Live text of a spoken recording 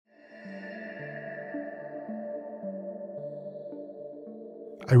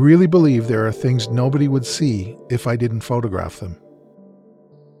I really believe there are things nobody would see if I didn't photograph them.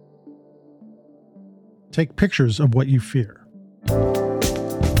 Take pictures of what you fear.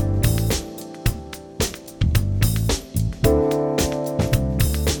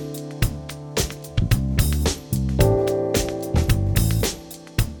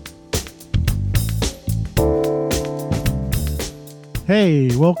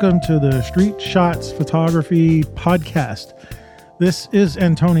 Hey, welcome to the Street Shots Photography Podcast. This is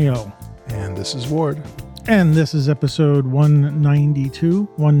Antonio. And this is Ward. And this is episode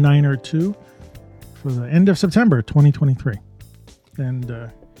 192 for the end of September 2023.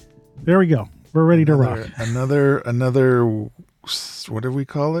 And there we go. We're ready to rock. Another, what do we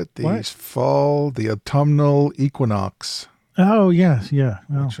call it? The autumnal equinox. Oh, yes, yeah.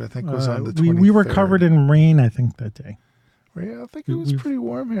 Well, which I think was on the 23rd. We were covered in rain, I think, that day. Well, yeah, I think it was pretty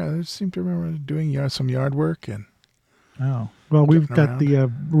warm here. I seem to remember doing some yard work. We've got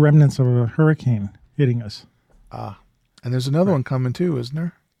the remnants of a hurricane hitting us. And there's another one coming too, isn't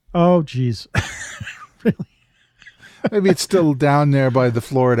there? Oh, geez. Really? Maybe it's still down there by the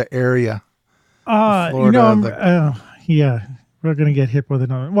Florida area. Yeah, we're going to get hit with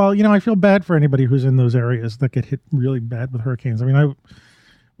another. Well, I feel bad for anybody who's in those areas that get hit really bad with hurricanes. I mean, I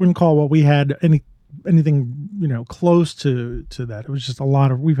wouldn't call what we had anything, close to that. It was just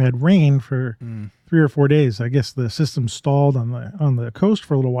we've had rain for 3 or 4 days. I guess the system stalled on the coast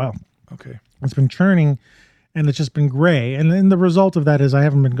for a little while. Okay. It's been churning and it's just been gray. And then the result of that is I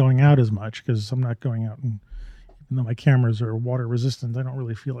haven't been going out as much because I'm not going out, and even though my cameras are water resistant, I don't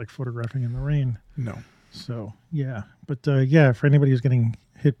really feel like photographing in the rain. No. So, yeah. But for anybody who's getting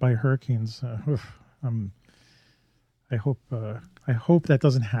hit by hurricanes, I hope that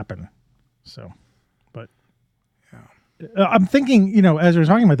doesn't happen. So, but yeah. I'm thinking, as we're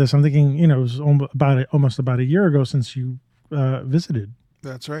talking about this, I'm thinking, it was almost about a year ago since you visited.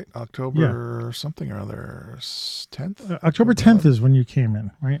 That's right. October something or other, 10th? October 10th is when you came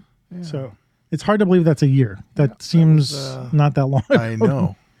in, right? Yeah. So it's hard to believe that's a year. That seems not that long ago. I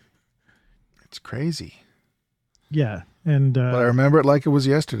know. It's crazy. Yeah. And but I remember it like it was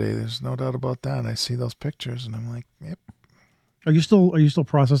yesterday. There's no doubt about that. And I see those pictures and I'm like, yep. Are you still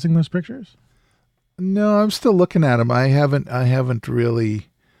processing those pictures? No, I'm still looking at them. I haven't really,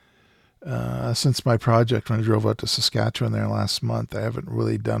 since my project when I drove out to Saskatchewan there last month, I haven't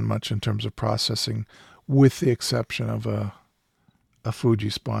really done much in terms of processing, with the exception of a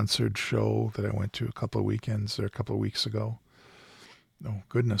Fuji sponsored show that I went to a couple of weeks ago. Oh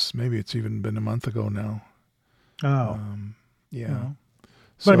goodness, maybe it's even been a month ago now. Oh, yeah. No.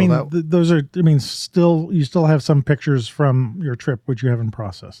 But those are. You still have some pictures from your trip which you haven't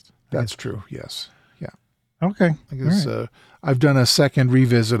processed. That's true. Yes. Yeah. Okay. I guess I've done a second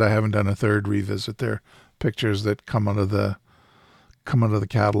revisit. I haven't done a third revisit. They're pictures that come out of the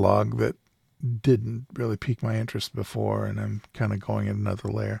catalog that didn't really pique my interest before, and I'm kind of going in another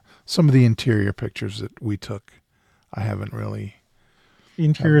layer. Some of the interior pictures that we took, I haven't really.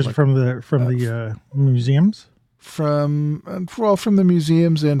 Interiors from the museums. From the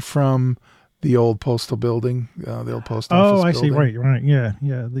museums and from the old postal building, the old post office. Oh, I building. see. Right. Yeah.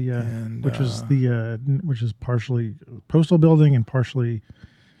 Which is partially postal building and partially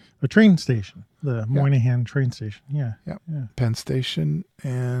a train station, the Moynihan train station. Yeah. Penn Station,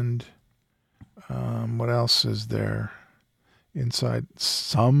 and what else is there inside?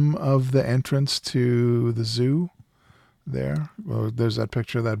 Some of the entrance to the zoo. There, well, there's that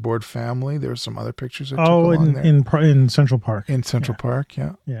picture of that Board family. There's some other pictures. In Central Park. In Central Park,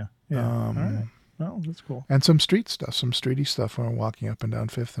 yeah. All right. Well, that's cool. And some street stuff, some streety stuff when we're walking up and down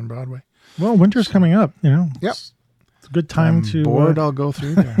 5th and Broadway. Well, winter's coming up. Yep. It's a good time to. Bored, I'll go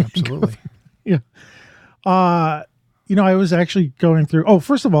through there. Absolutely. Yeah. I was actually going through. Oh,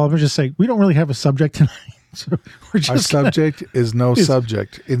 first of all, let me just say we don't really have a subject tonight. So our subject is no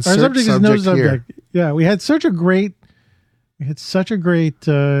subject. Our subject is no subject. Yeah, we had such a great.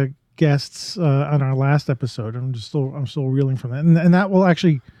 Guests on our last episode. I'm still reeling from that, and that will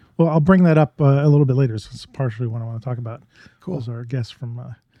actually. Well, I'll bring that up a little bit later. So it's partially what I want to talk about. Cool. Those are our guests from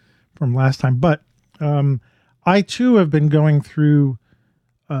last time. But I too have been going through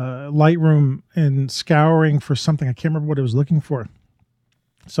Lightroom and scouring for something. I can't remember what I was looking for.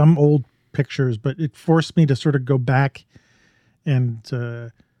 Some old pictures, but it forced me to sort of go back and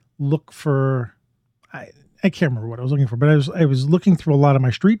look for. I can't remember what I was looking for, but I was looking through a lot of my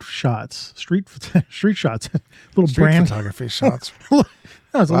street shots, little brand photography shots.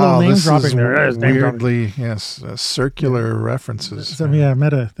 That was a little name dropping there. Weirdly, yes, circular references.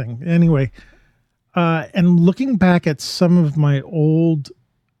 Meta thing. Anyway, and looking back at some of my old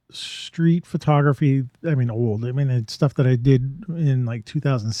street photography. I mean, old. I mean, it's stuff that I did in like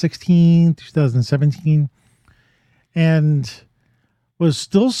 2016, 2017, and was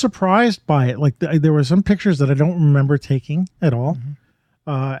still surprised by it. Like there were some pictures that I don't remember taking at all.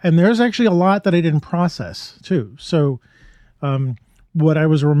 And there's actually a lot that I didn't process too. So what I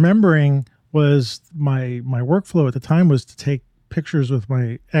was remembering was my workflow at the time was to take pictures with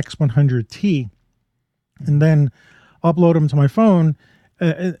my X100T and then upload them to my phone,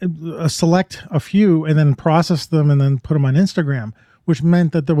 select a few and then process them and then put them on Instagram, which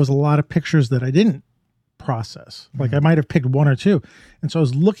meant that there was a lot of pictures that I didn't process. Like I might have picked one or two. And so I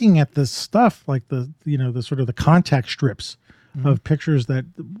was looking at this stuff, like the sort of the contact strips of pictures that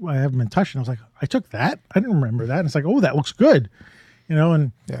I haven't been touched. And I was like, I took that. I didn't remember that. And it's like, oh, that looks good.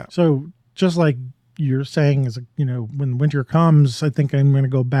 And so just like you're saying is, when winter comes, I think I'm going to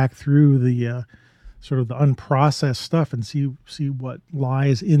go back through the sort of the unprocessed stuff and see what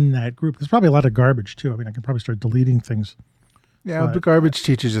lies in that group. There's probably a lot of garbage too. I mean, I can probably start deleting things. Yeah, the garbage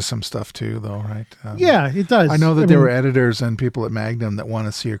teaches you some stuff too, though, right? Yeah, it does. I know that there were editors and people at Magnum that want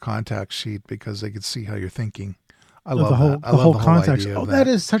to see your contact sheet because they could see how you're thinking. I love that. I love the whole context. idea of that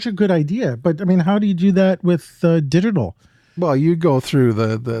is such a good idea. But I mean, how do you do that with digital? Well, you go through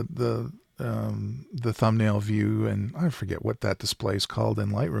the thumbnail view, and I forget what that display is called in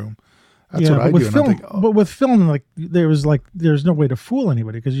Lightroom. That's what I do. Film, but with film, like there's no way to fool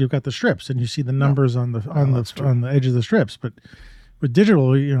anybody because you've got the strips and you see the numbers on the edge of the strips. But with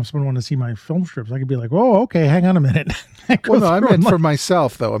digital, if someone wanted to see my film strips, I could be like, "Oh, okay, hang on a minute." I meant for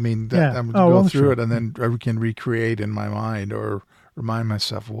myself though. I mean, I'm going to go through it and then I can recreate in my mind or remind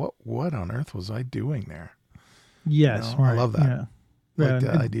myself what on earth was I doing there. Yes, right. I love that. Yeah. Like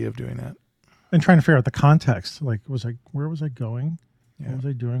the idea of doing that and trying to figure out the context. Like, where was I going? Yeah. What was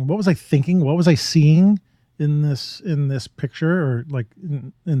I doing? What was I thinking? What was I seeing in this picture or like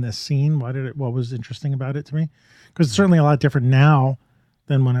in this scene? What was interesting about it to me? Because it's certainly a lot different now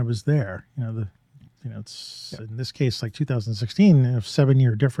than when I was there. It's in this case like 2016,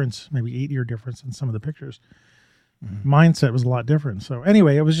 7-year difference, maybe 8-year difference in some of the pictures. Mindset was a lot different. So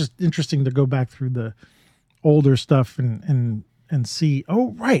anyway, it was just interesting to go back through the older stuff and see.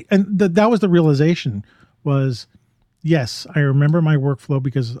 Oh, right, and that was the realization was. Yes, I remember my workflow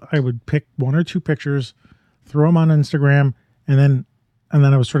because I would pick 1 or 2 pictures, throw them on Instagram, and then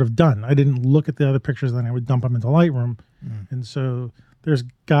I was sort of done. I didn't look at the other pictures, then I would dump them into Lightroom. And so there's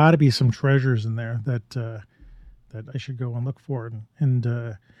got to be some treasures in there that I should go and look for.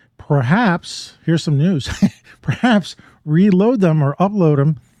 And perhaps, here's some news, perhaps reload them or upload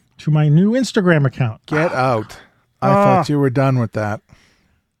them to my new Instagram account. Get out. I thought you were done with that.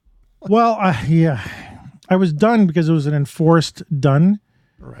 Well, yeah. I was done because it was an enforced done.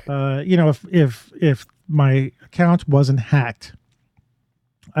 Right. If my account wasn't hacked,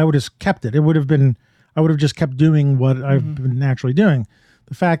 I would have kept it. I would have just kept doing what I've been naturally doing.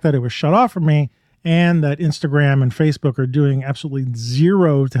 The fact that it was shut off from me and that Instagram and Facebook are doing absolutely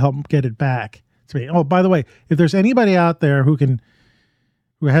zero to help get it back to me. Oh, by the way, if there's anybody out there who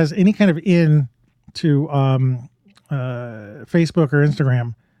has any kind of in to Facebook or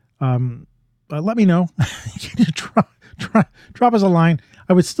Instagram, let me know. Drop us a line.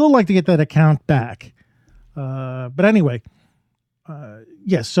 I would still like to get that account back. But anyway,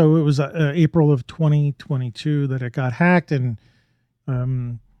 yes. So it was April of 2022 that it got hacked, and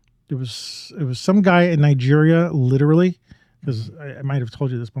it was some guy in Nigeria, literally, because I might have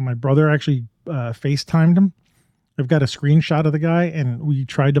told you this, but my brother actually FaceTimed him. I've got a screenshot of the guy, and we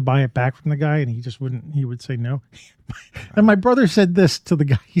tried to buy it back from the guy, and he just wouldn't. He would say no. And my brother said this to the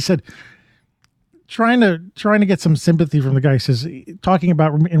guy. He said, trying to get some sympathy from the guy, says, talking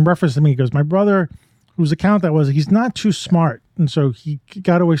about in reference to me, he goes, my brother, whose account that was, he's not too smart, and so he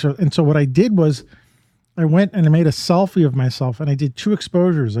got away. And so what I did was I went and I made a selfie of myself, and I did 2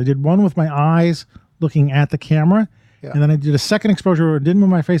 exposures. I did one with my eyes looking at the camera, and then I did a second exposure where I didn't move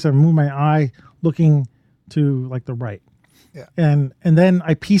my face, I moved my eye looking to like the right. Yeah. And then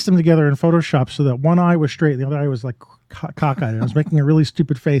I pieced them together in Photoshop so that one eye was straight, the other eye was like cockeyed. I was making a really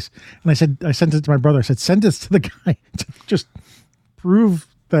stupid face, and I sent it to my brother. I said, send this to the guy to just prove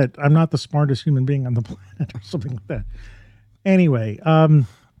that I'm not the smartest human being on the planet or something like that. Anyway,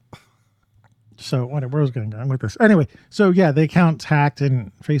 so where was I going with this? Anyway, so yeah, the account's hacked,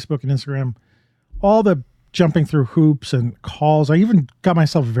 and Facebook and Instagram, all the jumping through hoops and calls. I even got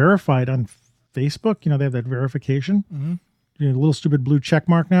myself verified on Facebook. They have that verification. A little stupid blue check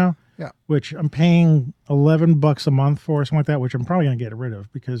mark now. Yeah. Which I'm paying $11 a month for, or something like that, which I'm probably going to get rid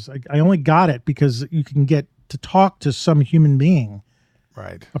of because I only got it because you can get to talk to some human being.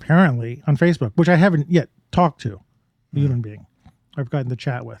 Right. Apparently on Facebook, which I haven't yet talked to, a human being. I've gotten to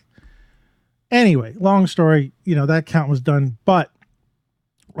chat with. Anyway, long story, that count was done, but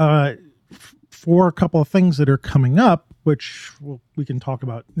for a couple of things that are coming up, which we can talk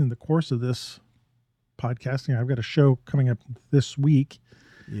about in the course of this podcast. I've got a show coming up this week,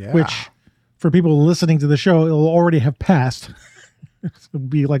 which for people listening to the show, it'll already have passed. It'll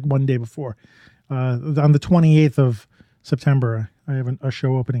be like one day before. On the 28th of September, I have a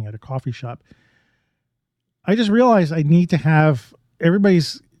show opening at a coffee shop. I just realized I need to have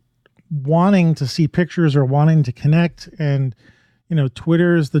everybody's wanting to see pictures or wanting to connect. And,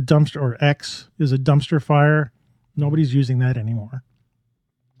 Twitter is the dumpster, or X is a dumpster fire. Nobody's using that anymore.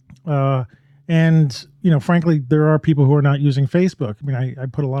 And, frankly, there are people who are not using Facebook. I mean, I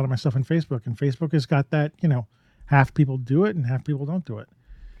put a lot of my stuff in Facebook, and Facebook has got that, half people do it and half people don't do it.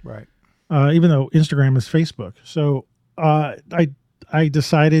 Right. Even though Instagram is Facebook. So I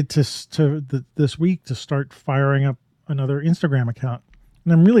decided this week to start firing up another Instagram account.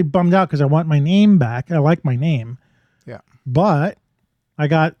 And I'm really bummed out because I want my name back. I like my name. Yeah. But I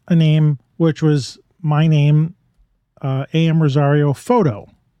got a name which was my name, A.M. Rosario Photo.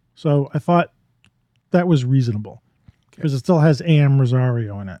 So I thought that was reasonable because it still has A.M.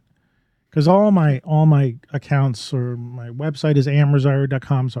 Rosario in it. Because all my accounts or my website is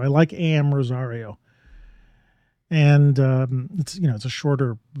amrosario.com. So I like A.M. Rosario. And it's a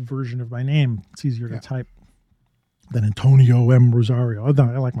shorter version of my name. It's easier to type than Antonio M. Rosario. I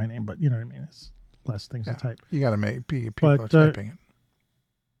like my name, but you know what I mean. It's less things to type. You got to make people are typing it.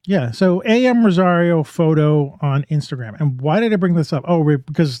 Yeah. So A.M. Rosario Photo on Instagram. And why did I bring this up? Oh,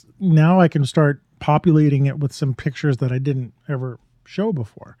 because now I can start populating it with some pictures that I didn't ever show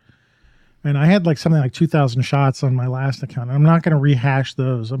before. And I had something like 2,000 shots on my last account. I'm not going to rehash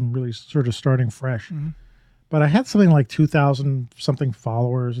those. I'm really sort of starting fresh. Mm-hmm. But I had something like 2,000 something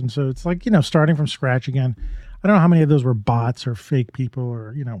followers. And so it's starting from scratch again. I don't know how many of those were bots or fake people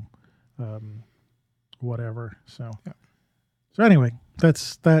or, whatever. So, So anyway,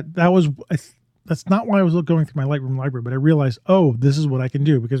 that's not why I was going through my Lightroom library, but I realized, this is what I can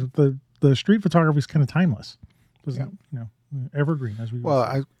do because the street photography is kind of timeless. Doesn't, evergreen as we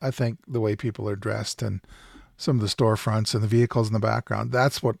I think the way people are dressed and some of the storefronts and the vehicles in the background,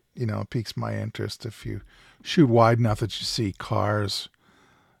 that's what, piques my interest. If you shoot wide enough that you see cars,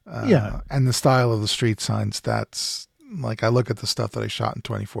 and the style of the street signs, that's I look at the stuff that I shot in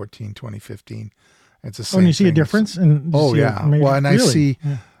 2014, 2015. It's the same. And you see a difference? I see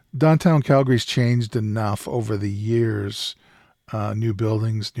downtown Calgary's changed enough over the years. New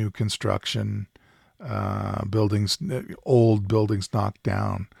buildings, new construction, old buildings knocked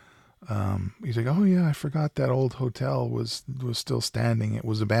down. You think, I forgot that old hotel was still standing. It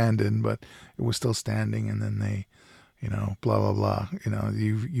was abandoned, but it was still standing. And then they, blah blah blah.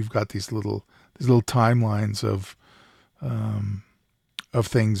 You've got these little timelines of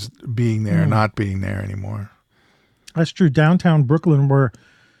things being there, not being there anymore. That's true. Downtown Brooklyn, where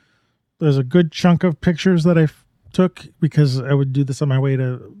there's a good chunk of pictures that I took because I would do this on my way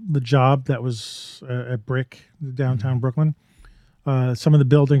to the job that was at Brick, downtown Brooklyn. Some of the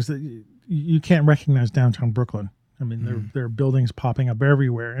buildings that you can't recognize downtown Brooklyn. I mean, there are buildings popping up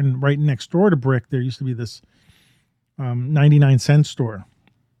everywhere. And right next door to Brick, there used to be this 99-cent store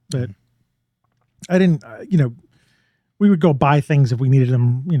that I didn't, we would go buy things if we needed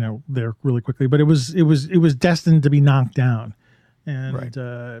them, there really quickly. But it was destined to be knocked down. And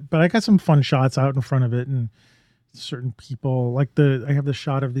but I got some fun shots out in front of it, and certain people I have this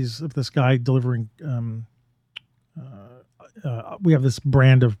shot of this guy delivering. We have this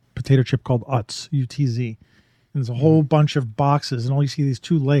brand of potato chip called Utz, UTZ. And there's a whole bunch of boxes, and all you see these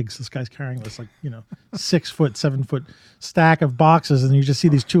two legs. This guy's carrying this 6 foot, 7 foot stack of boxes, and you just see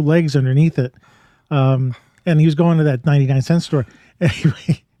these two legs underneath it. And he was going to that 99-cent store.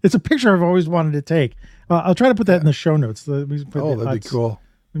 Anyway, it's a picture I've always wanted to take. I'll try to put that in the show notes. That'd be cool.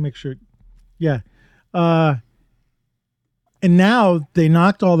 Let me make sure. Yeah. And now they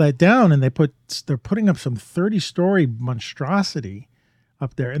knocked all that down, and they're putting up some 30-story monstrosity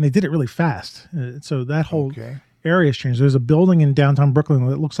up there, and they did it really fast. So that whole area has changed. There's a building in downtown Brooklyn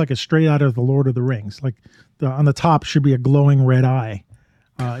that looks like it's straight out of the Lord of the Rings. On the top should be a glowing red eye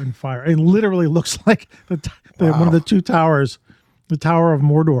in fire. It literally looks like one of the two towers, the Tower of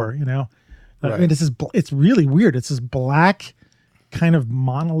Mordor. I mean, it's really weird. It's this black kind of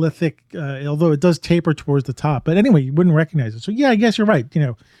monolithic, although it does taper towards the top. But anyway, you wouldn't recognize it. So yeah, I guess you're right.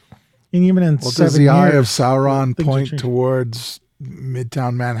 And even in 7 years, does the Eye of Sauron point towards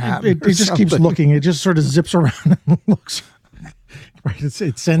Midtown Manhattan? It just keeps looking. It just sort of zips around and looks. Right.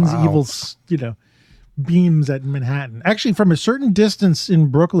 It sends evil, beams at Manhattan. Actually, from a certain distance in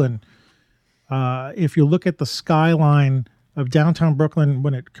Brooklyn, if you look at the skyline of downtown Brooklyn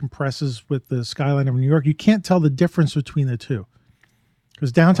when it compresses with the skyline of New York, you can't tell the difference between the two.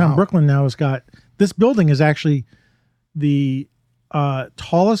 Because downtown Brooklyn now has got, this building is actually the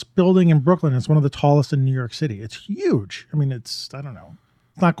tallest building in Brooklyn. It's one of the tallest in New York City. It's huge. I mean, I don't know.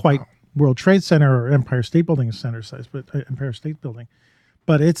 It's not quite World Trade Center or Empire State Building center size, but Empire State Building.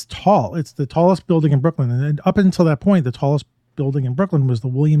 But it's tall. It's the tallest building in Brooklyn. And up until that point, the tallest building in Brooklyn was the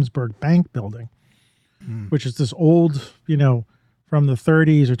Williamsburg Bank Building, which is this old, from the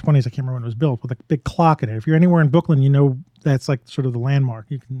 30s or 20s, I can't remember when it was built, with a big clock in it. If you're anywhere in Brooklyn, that's like sort of the landmark.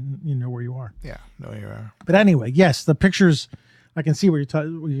 You know where you are. Yeah, know you are. But anyway, yes, the pictures, I can see what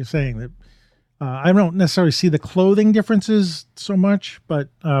you're saying. That I don't necessarily see the clothing differences so much, but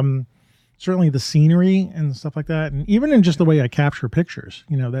certainly the scenery and stuff like that, and even in just the way I capture pictures,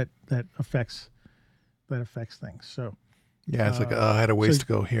 that affects things. So yeah, it's like I had a ways to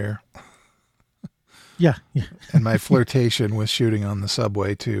go here. Yeah. And my flirtation with shooting on the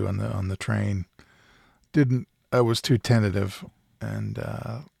subway too, on the train, I was too tentative, and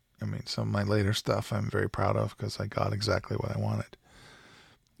some of my later stuff I'm very proud of because I got exactly what I wanted.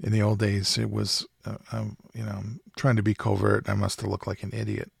 In the old days, it was I'm trying to be covert. I must have looked like an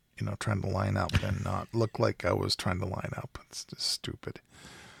idiot, trying to line up and not look like I was trying to line up. It's just stupid.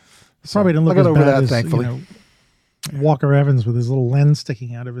 Probably didn't look I got as over bad that, as, thankfully. Walker Evans with his little lens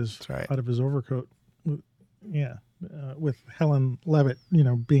sticking out of his right. out of his overcoat. Yeah, with Helen Levitt,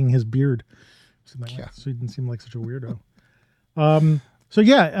 being his beard. Something like that. So he didn't seem like such a weirdo. So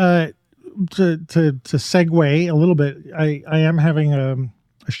yeah, to segue a little bit, I am having a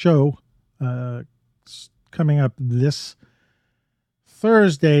show coming up this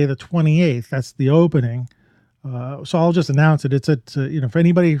Thursday, the 28th. That's the opening. So I'll just announce it. It's at for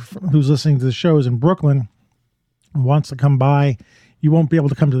anybody who's listening to the show is in Brooklyn and wants to come by, you won't be able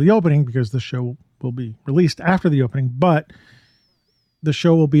to come to the opening because the show will be released after the opening, but the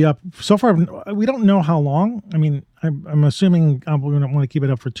show will be up. So far, we don't know how long. I mean, I'm assuming I'm going to want to keep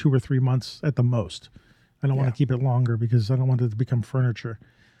it up for 2 or 3 months at the most. I don't want to keep it longer because I don't want it to become furniture.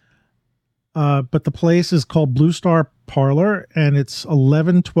 But the place is called Blue Star Parlor, and it's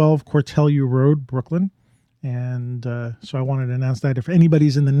 1112 Cortelyou Road, Brooklyn. And so I wanted to announce that if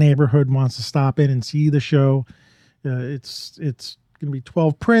anybody's in the neighborhood and wants to stop in and see the show, it's going to be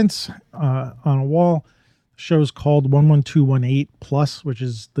 12 prints on a wall. The show's called 11218 Plus, which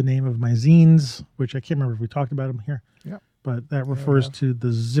is the name of my zines, which I can't remember if we talked about them here. Yeah. But that refers to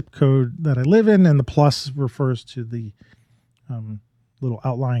the zip code that I live in, and the plus refers to the little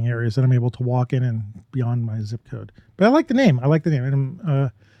outlying areas that I'm able to walk in and beyond my zip code. But I like the name.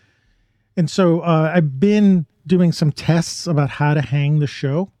 And so I've been doing some tests about how to hang the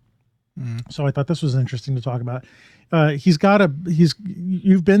show. So I thought this was interesting to talk about.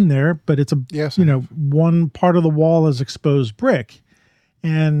 You've been there, but it's one part of the wall is exposed brick,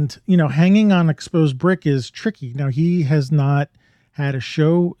 and, hanging on exposed brick is tricky. Now, he has not had a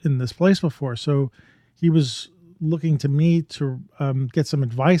show in this place before. So he was looking to me to get some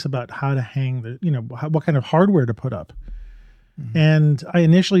advice about how to hang what kind of hardware to put up. And I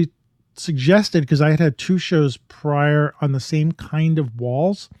initially suggested, because I had 2 shows prior on the same kind of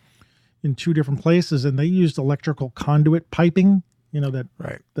walls in 2 different places, and they used electrical conduit piping, and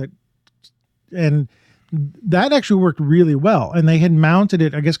that actually worked really well. And they had mounted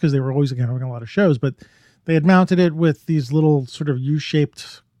it, I guess, because they were always having a lot of shows, but they had mounted it with these little sort of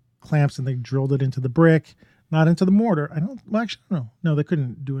U-shaped clamps, and they drilled it into the brick, not into the mortar. No, they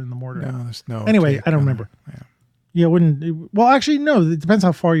couldn't do it in the mortar. No, there's no. Anyway, I don't remember. Yeah, actually, no, it depends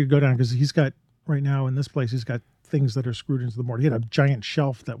how far you go down, because he's got, right now in this place, he's got things that are screwed into the mortar. He had a giant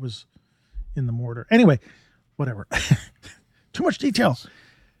shelf that was in the mortar. Anyway, whatever. Too much detail.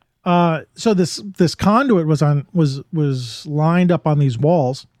 So this conduit was lined up on these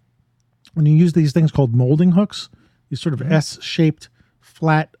walls, and you use these things called molding hooks, these sort of S-shaped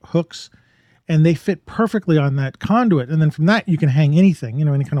flat hooks, and they fit perfectly on that conduit. And then from that, you can hang anything,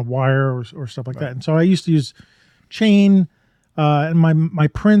 any kind of wire or stuff like that. And so I used to use chain, and my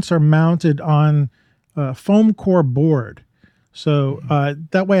prints are mounted on foam core board. So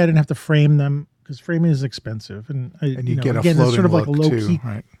that way I didn't have to frame them, because framing is expensive. And you get a floating it's sort of like a low key,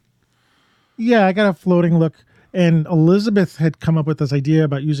 right? Yeah, I got a floating look. And Elizabeth had come up with this idea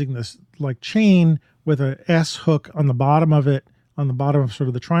about using this like chain with a S hook on the bottom of it, on the bottom of sort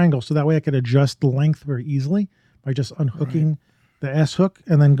of the triangle. So that way I could adjust the length very easily by just unhooking the S hook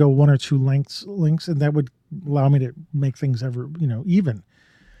and then go 1 or 2 links. And that would allow me to make things ever, even.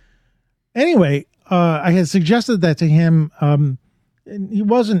 Anyway, I had suggested that to him. And he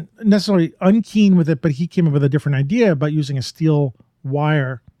wasn't necessarily unkeen with it, but he came up with a different idea about using a steel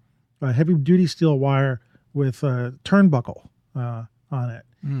wire, a heavy duty steel wire with a turnbuckle on it,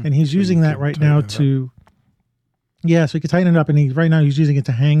 and he's using that right now to. Yeah, so he can tighten it up, and he's using it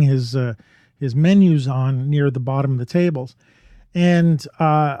to hang his menus on near the bottom of the tables. And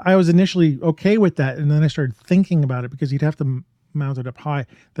I was initially okay with that, and then I started thinking about it because he'd have to mount it up high.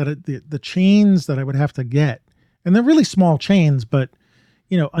 That the chains that I would have to get, and they're really small chains, but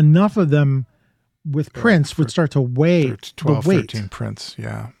enough of them with prints would start to weigh 12, the weight. 13 prints.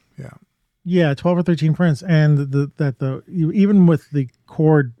 Yeah. 12 or 13 prints, and even with the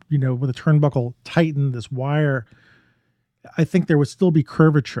cord, with a turnbuckle tightened, this wire, I think there would still be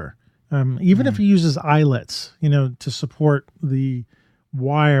curvature. Even if he uses eyelets, to support the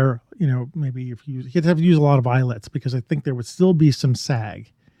wire, maybe he'd have to use a lot of eyelets because I think there would still be some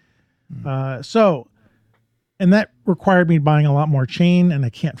sag. And that required me buying a lot more chain, and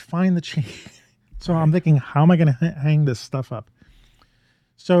I can't find the chain. So I'm thinking, how am I going to hang this stuff up?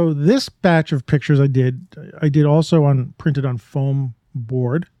 So this batch of pictures I did also printed on foam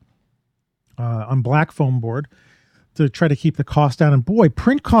board, on black foam board, to try to keep the cost down. And boy,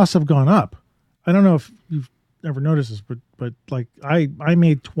 print costs have gone up. I don't know if you've ever noticed this, but like I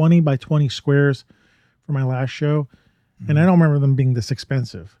made 20 by 20 squares for my last show, and I don't remember them being this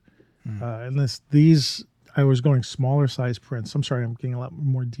expensive. And these I was going smaller size prints. I'm sorry, I'm getting a lot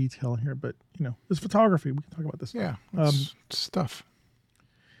more detail here, but it's photography. We can talk about this. Yeah, stuff.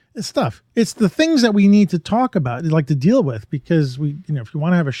 It's stuff. It's the things that we need to talk about, like to deal with, because if you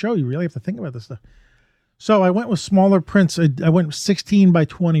want to have a show, you really have to think about this stuff. So I went with smaller prints. I went 16 by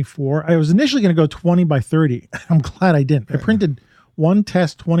 24. I was initially going to go 20 by 30. I'm glad I didn't. I printed one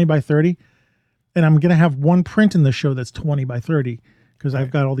test 20 by 30, and I'm going to have one print in the show that's 20 by 30 because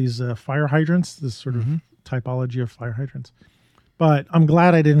I've got all these fire hydrants, this sort of typology of fire hydrants. But I'm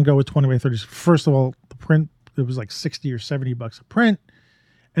glad I didn't go with 20 by 30. First of all, the print, it was like $60 or $70 a print.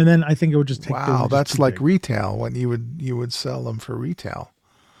 And then I think it would just take. Wow, that's like big. Retail when you would sell them for retail.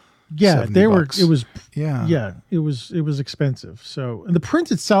 Yeah, they were. $70. It was. Yeah. It was expensive. So, and the print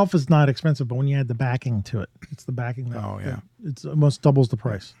itself is not expensive, but when you add the backing to it, it's the backing that. It's almost doubles the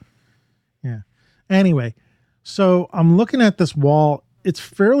price. Yeah. Anyway, so I'm looking at this wall. It's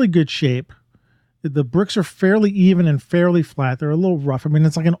fairly good shape. The bricks are fairly even and fairly flat. They're a little rough. I mean,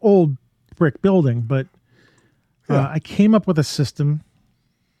 it's like an old brick building, but I came up with a system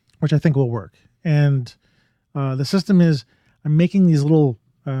which I think will work. And the system is I'm making these little,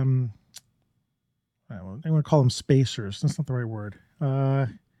 I'm going to call them spacers. That's not the right word. I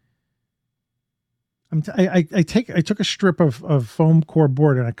took a strip of foam core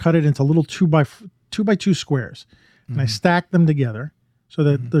board and I cut it into little 2 by 2 squares, and I stacked them together so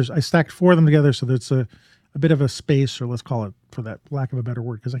that I stacked 4 of them together so there's a bit of a space, or let's call it, for that lack of a better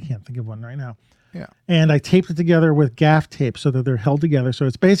word, because I can't think of one right now. Yeah. And I taped it together with gaff tape so that they're held together. So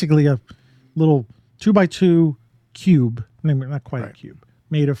it's basically a little 2 by 2 cube, not quite a cube,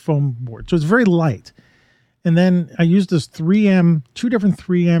 made of foam board. So it's very light. And then I used this 3M, 2 different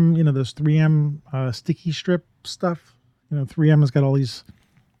 3M, those 3M sticky strip stuff. 3M has got all these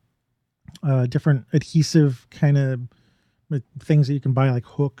different adhesive kind of things that you can buy, like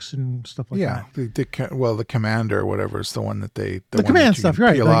hooks and stuff like that. The Commander or whatever is the one that the Command stuff,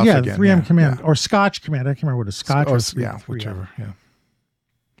 right? The 3M Command or Scotch Command. I can't remember what it is. Scotch or 3M. Whichever. Yeah.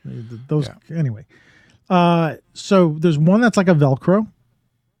 Those anyway. So there's one that's like a Velcro,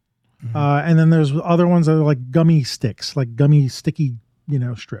 and then there's other ones that are like gummy sticks, like gummy sticky,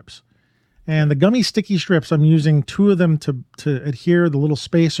 strips. And the gummy sticky strips, I'm using 2 of them to adhere the little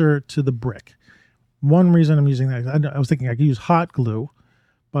spacer to the brick. One reason I'm using that, I was thinking I could use hot glue,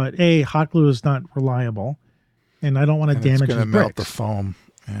 but hot glue is not reliable, and I don't want to damage. It's going to melt the foam.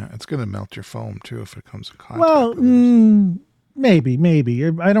 Yeah, it's going to melt your foam too if it comes in contact. Well, maybe.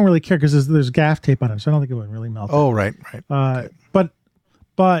 I don't really care because there's gaff tape on it, so I don't think it would really melt. Oh, right. Okay.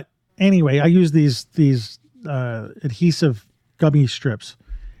 But anyway, I use these adhesive gummy strips,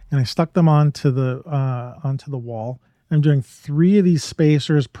 and I stuck them onto the wall. I'm doing 3 of these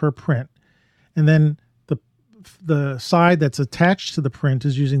spacers per print. And then the side that's attached to the print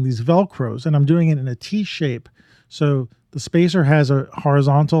is using these Velcros, and I'm doing it in a T shape. So the spacer has a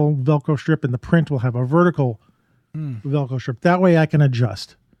horizontal Velcro strip, and the print will have a vertical Velcro strip. That way I can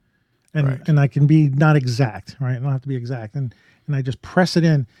adjust, and I can be not exact, right? I don't have to be exact. And I just press it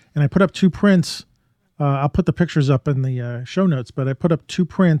in, and I put up 2 prints. I'll put the pictures up in the show notes, but I put up 2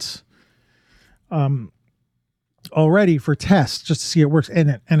 prints already for tests just to see it works,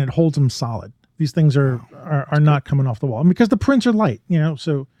 and it holds them solid. These things are not coming off the wall, and because the prints are light,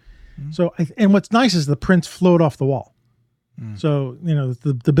 So and what's nice is the prints float off the wall, so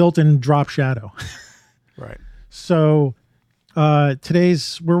the built-in drop shadow. Right. So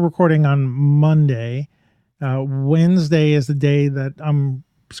we're recording on Monday, Wednesday is the day that I'm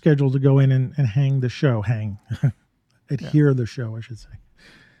scheduled to go in and hang the show. Adhere the show, I should say.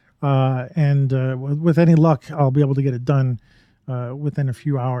 And with any luck, I'll be able to get it done within a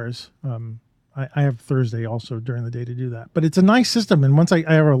few hours. I have Thursday also during the day to do that. But it's a nice system. And once I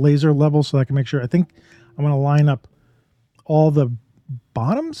have a laser level so I can make sure, I think I'm going to line up all the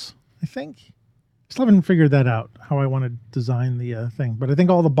bottoms, I think. Still haven't figured that out, how I want to design the thing. But I think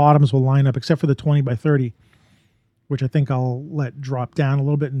all the bottoms will line up except for the 20 by 30, which I think I'll let drop down a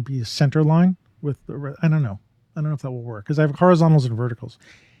little bit and be a center line with the, I don't know. I don't know if that will work because I have horizontals and verticals.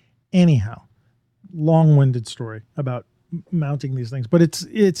 Anyhow, long-winded story about mounting these things, but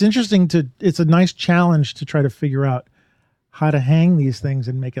it's interesting it's a nice challenge to try to figure out how to hang these things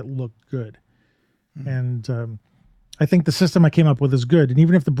and make it look good. And I think the system I came up with is good. And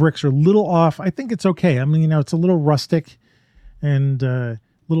even if the bricks are a little off, I think it's okay. I mean, it's a little rustic and a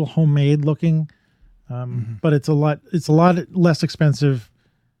little homemade looking, but it's a lot less expensive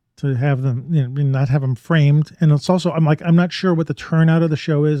to have them, not have them framed. And it's also, I'm not sure what the turnout of the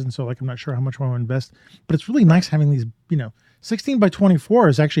show is. And so I'm not sure how much I want to invest, but it's really nice having these, 16 by 24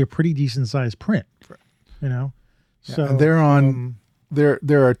 is actually a pretty decent sized print, Yeah, So and they're on, there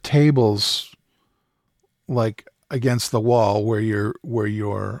are tables like against the wall where your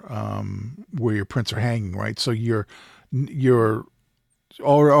prints are hanging, right? So you're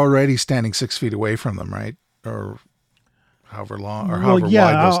already standing 6 feet away from them, right? Or however long or however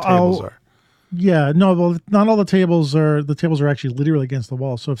wide those tables are. Yeah, no, well, not all the tables are actually literally against the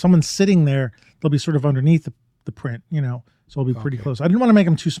wall. So if someone's sitting there, they'll be sort of underneath the print, so it'll be pretty close. I didn't want to make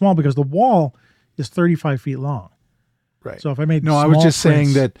them too small because the wall is 35 feet long. Right. So if I made I was just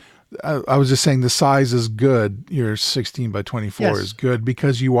saying that I was just saying the size is good. Your 16 by 24 is good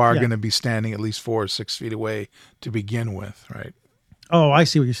because you are going to be standing at least 4 or 6 feet away to begin with, right? Oh, I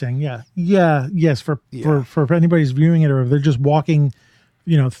see what you're saying. Yeah. Yes. For anybody's viewing it, or if they're just walking,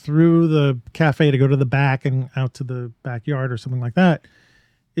 through the cafe to go to the back and out to the backyard or something like that,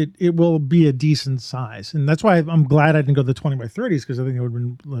 it will be a decent size. And that's why I'm glad I didn't go the 20 by 30s because I think it would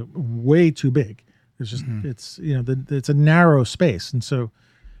have been way too big. It's just, it's a narrow space. And so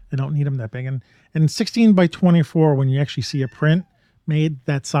I don't need them that big. And 16 by 24, when you actually see a print made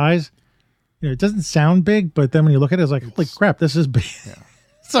that size, it doesn't sound big, but then when you look at it, it's like, holy crap, this is big. Yeah.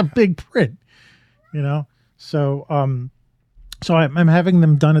 It's a big print, So, so I'm having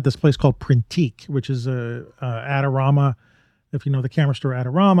them done at this place called Printique, which is a Adorama. If you know the camera store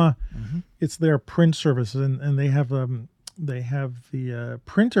Adorama, it's their print service, and they have the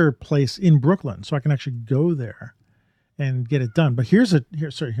printer place in Brooklyn, so I can actually go there and get it done. But I'm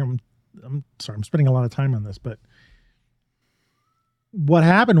spending a lot of time on this, but what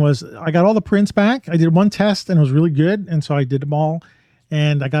happened was I got all the prints back. I did one test and it was really good. And so I did them all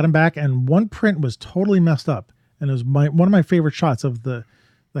and I got them back, and one print was totally messed up. And it was one of my favorite shots of the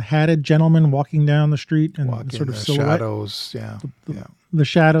hatted gentleman walking down the street and sort of silhouette. Shadows. Yeah. The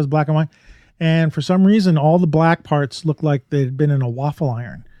shadows, black and white. And for some reason, all the black parts looked like they'd been in a waffle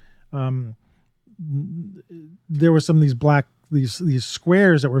iron. There were some of these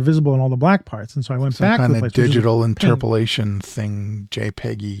squares that were visible in all the black parts, and so I went back to the place. Digital interpolation thing,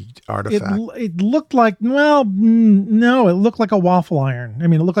 JPEG artifact. It looked like it looked like a waffle iron. I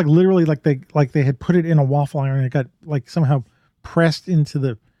mean, it looked like literally like they had put it in a waffle iron and it got like somehow pressed into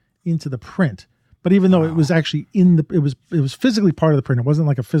the print. But even though it was actually it was physically part of the print, it wasn't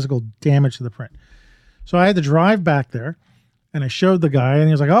like a physical damage to the print. So I had to drive back there. And I showed the guy, and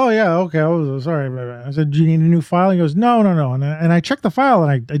he was like, "Oh yeah, okay. Oh, sorry." I said, "Do you need a new file?" He goes, "No." And I checked the file,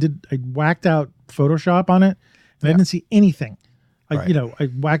 and I whacked out Photoshop on it, and I didn't see anything. I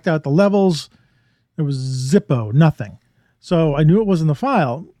whacked out the levels. It was Zippo, nothing. So I knew it was in the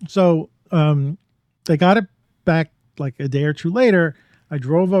file. So they got it back like a day or two later. I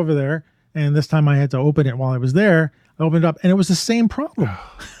drove over there, and this time I had to open it while I was there. I opened it up, and it was the same problem.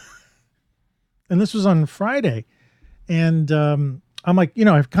 And this was on Friday. And I'm like,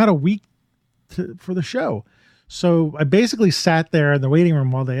 I've got a week for the show. So I basically sat there in the waiting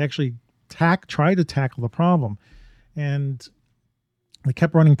room while they actually tried to tackle the problem. And they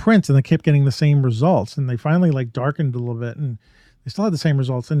kept running prints and they kept getting the same results. And they finally darkened a little bit and they still had the same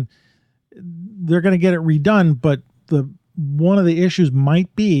results. And they're going to get it redone. But one of the issues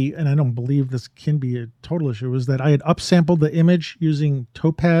might be, and I don't believe this can be a total issue, is that I had upsampled the image using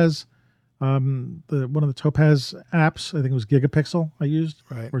Topaz. One of the Topaz apps, I think it was Gigapixel I used,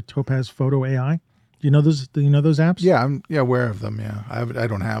 right? Or Topaz Photo AI. Do you know those apps? Yeah, I'm aware of them. Yeah, I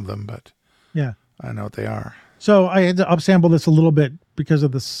don't have them, but yeah, I know what they are. So I had to upsample this a little bit because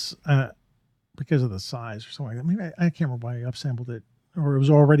of this, because of the size or something like that. Maybe I can't remember why I upsampled it. or it was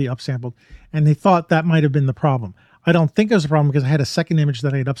already upsampled, and they thought that might have been the problem. I don't think it was a problem because I had a second image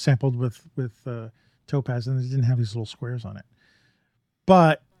that I had upsampled with Topaz, and it didn't have these little squares on it.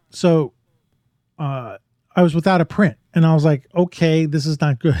 But so I was without a print, and I was like, okay, this is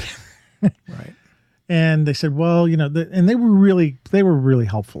not good. Right. And they said, well, and they were really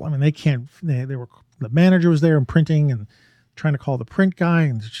helpful. I mean, they were, the manager was there and printing and trying to call the print guy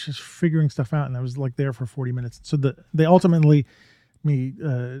and just figuring stuff out. And I was like there for 40 minutes. So they ultimately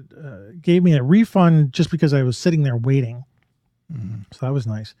gave me a refund just because I was sitting there waiting. Mm-hmm. So that was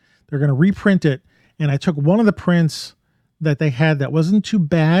nice. They're going to reprint it. And I took one of the prints that they had that wasn't too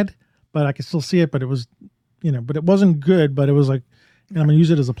bad, but I could still see it, but it was, but it wasn't good, but it was like, and I'm going to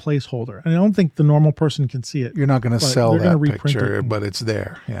use it as a placeholder. And I don't think the normal person can see it. You're not going to sell that picture, but it's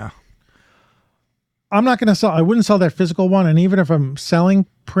there. Yeah. I'm not going to sell, I wouldn't sell that physical one. And even if I'm selling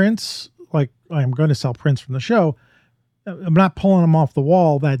prints, like I'm going to sell prints from the show, I'm not pulling them off the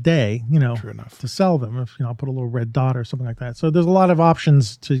wall that day, True enough. to sell them. If, I'll put a little red dot or something like that. So there's a lot of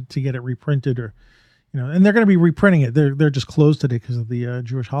options to get it reprinted or, and they're going to be reprinting it. They're just closed today because of the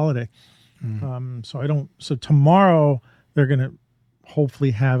Jewish holiday. So tomorrow they're going to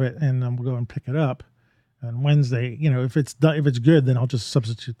hopefully have it, and we'll go and pick it up. And Wednesday, if it's good, then I'll just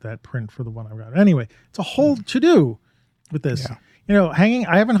substitute that print for the one I got. Anyway, it's a whole to do with this. Yeah.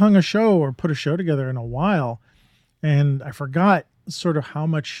 I haven't hung a show or put a show together in a while, and I forgot sort of how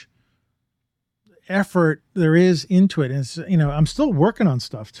much effort there is into it. And it's, I'm still working on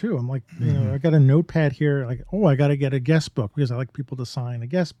stuff too. I'm like, I got a notepad here, like, I got to get a guest book because I like people to sign a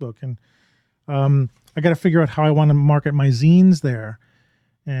guest book, and I got to figure out how I want to market my zines there.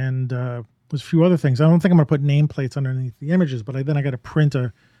 And there's a few other things. I don't think I'm going to put nameplates underneath the images, but then I got to print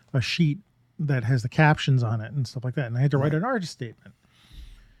a sheet that has the captions on it and stuff like that. And I had to write an artist statement,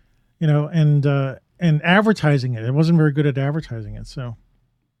 and advertising it. I wasn't very good at advertising it. So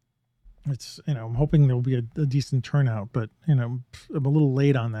it's, I'm hoping there'll be a decent turnout, but, I'm a little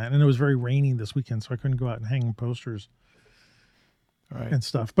late on that. And it was very rainy this weekend, so I couldn't go out and hang posters. Right. And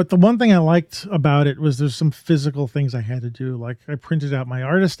stuff. But the one thing I liked about it was there's some physical things I had to do. Like I printed out my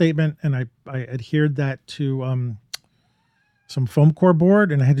artist statement and I adhered that to some foam core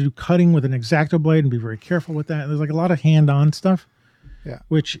board, and I had to do cutting with an X-Acto blade and be very careful with that. And there's like a lot of hand-on stuff. Yeah.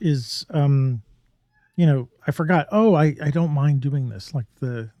 Which is, I forgot, I don't mind doing this, like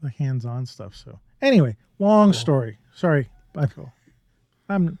the hands-on stuff. So anyway, long story. Sorry.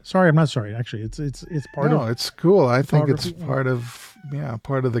 I'm sorry. I'm not sorry. Actually, it's part of. No, it's cool. I think it's part of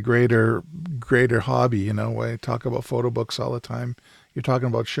the greater hobby. I talk about photo books all the time. You're talking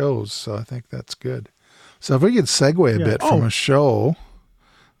about shows, so I think that's good. So if we could segue a bit from a show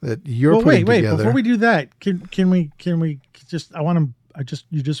that you're putting together. Before we do that, can we just?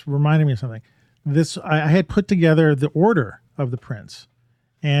 You just reminded me of something. I had put together the order of the prints,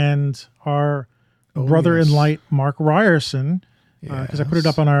 and our brother in light, Mark Ryerson. Because I put it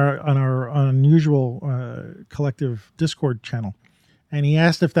up on our unusual collective Discord channel, and he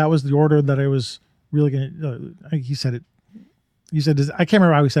asked if that was the order that I was really going to. He said it. He said, I can't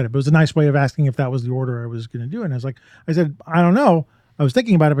remember how he said it, but it was a nice way of asking if that was the order I was going to do. And I said, I don't know. I was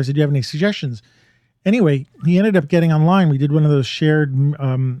thinking about it, but I said, do you have any suggestions? Anyway, he ended up getting online. We did one of those shared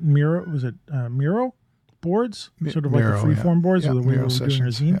Miro. Was it Miro boards? Sort of Miro, like the freeform boards, or the way we were doing our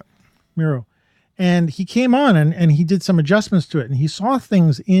zine. Yeah. Miro. And he came on and he did some adjustments to it, and he saw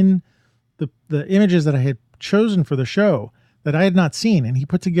things in the images that I had chosen for the show that I had not seen, and he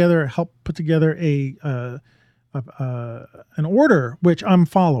helped put together an order which I'm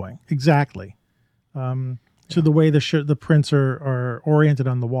following exactly to the way the prints are oriented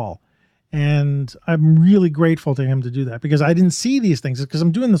on the wall. And I'm really grateful to him to do that, because I didn't see these things, because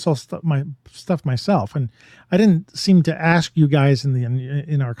I'm doing this all stuff myself, and I didn't seem to ask you guys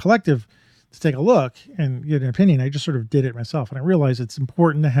in our collective to take a look and get an opinion. I just sort of did it myself. And I realized it's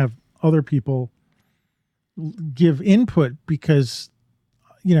important to have other people give input, because,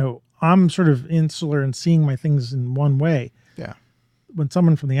 I'm sort of insular and seeing my things in one way. Yeah. When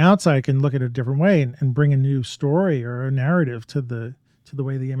someone from the outside can look at it a different way and bring a new story or a narrative to the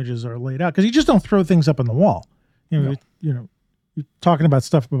way the images are laid out. Because you just don't throw things up on the wall. You're talking about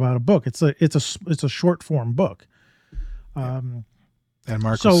stuff about a book. It's a short form book. And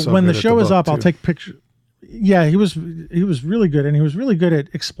Mark so when the show is up, I'll take pictures. Yeah, he was really good, and he was really good at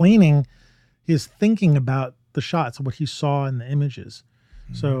explaining his thinking about the shots, what he saw in the images.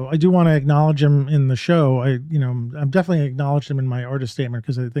 Mm-hmm. So I do want to acknowledge him in the show. I'm definitely acknowledged him in my artist statement,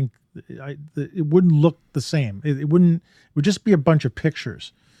 because I think it wouldn't look the same. It would just be a bunch of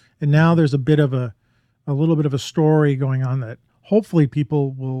pictures, and now there's a little bit of a story going on that hopefully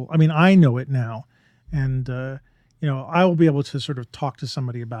people will. I mean, I know it now, and I will be able to sort of talk to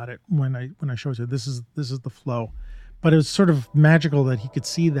somebody about it when I show it to. This is the flow, but it was sort of magical that he could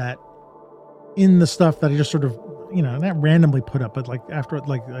see that in the stuff that I just sort of not randomly put up, but like after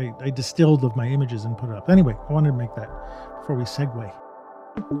like I distilled of my images and put it up. Anyway, I wanted to make that before we segue.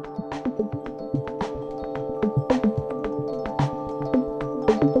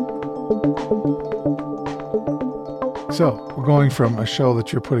 So we're going from a show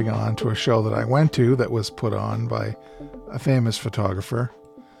that you're putting on to a show that I went to that was put on by a famous photographer,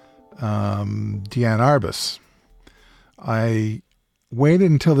 Deanne Arbus. I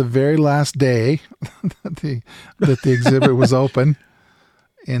waited until the very last day that the exhibit was open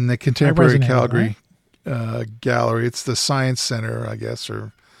in the Contemporary Calgary Gallery. It's the Science Center, I guess,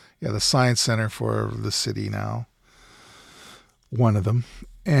 the Science Center for the city now. One of them.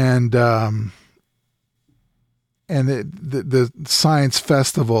 And the science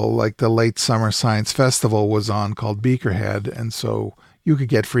festival, like the late summer science festival was on, called Beakerhead. And so you could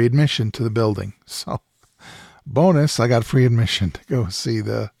get free admission to the building. So bonus, I got free admission to go see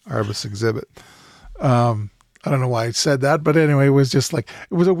the Arbus exhibit. I don't know why I said that, but anyway, it was just like,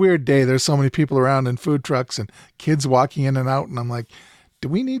 it was a weird day. There's so many people around in food trucks and kids walking in and out. And I'm like, do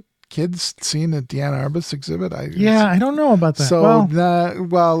we need kids seeing the Deanne Arbus exhibit? I don't know about that. So,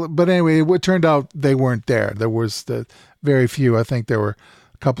 but anyway, it turned out they weren't there. There was very few. I think there were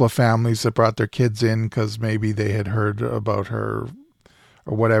a couple of families that brought their kids in because maybe they had heard about her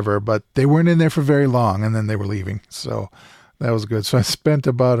or whatever, but they weren't in there for very long, and then they were leaving. So that was good. So I spent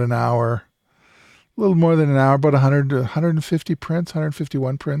about an hour, a little more than an hour, about 150 prints,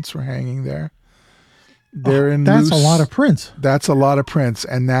 151 prints were hanging there. That's a lot of prints. That's a lot of prints.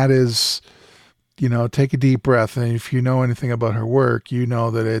 And that is, take a deep breath. And if you know anything about her work, you know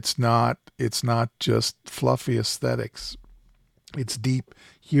that it's not just fluffy aesthetics. It's deep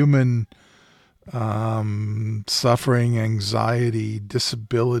human suffering, anxiety,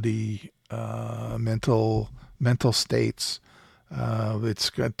 disability, mental states.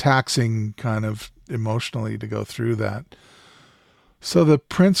 It's taxing kind of emotionally to go through that. So the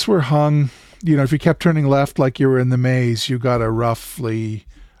prints were hung, if you kept turning left like you were in the maze, you got a rough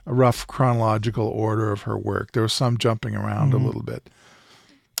chronological order of her work. There was some jumping around a little bit.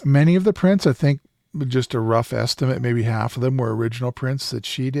 Many of the prints, I think, just a rough estimate, maybe half of them were original prints that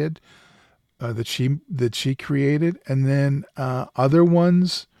she did, that she created, and then other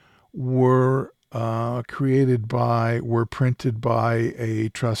ones were printed by a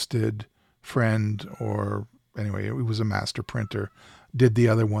trusted friend, or anyway, it was a master printer, did the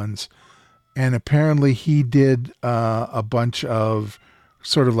other ones. And apparently he did a bunch of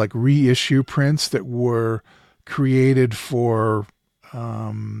sort of like reissue prints that were created for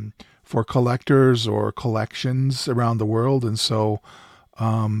collectors or collections around the world. And so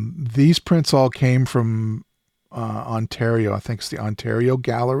these prints all came from Ontario. I think it's the Ontario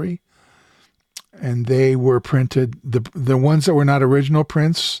Gallery. And they were printed, the ones that were not original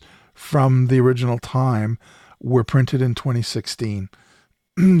prints from the original time were printed in 2016.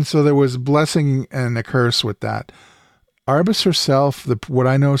 So there was a blessing and a curse with that. Arbus herself, what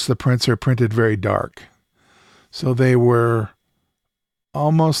I noticed, the prints are printed very dark. So they were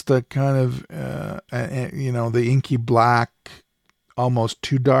almost a kind of, the inky black, almost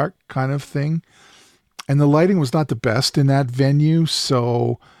too dark kind of thing. And the lighting was not the best in that venue.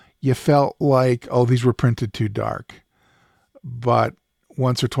 So you felt like, oh, these were printed too dark. But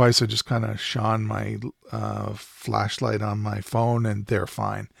once or twice I just kind of shone my flashlight on my phone and they're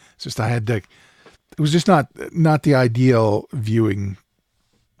fine. It's just it was just not the ideal viewing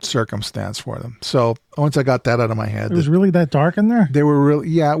circumstance for them. So once I got that out of my head. It was really that dark in there? They were really,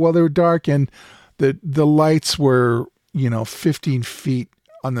 they were dark, and the lights were, 15 feet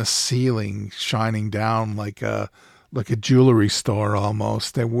on the ceiling shining down like a jewelry store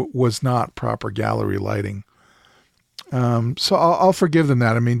almost. That was not proper gallery lighting. So I'll forgive them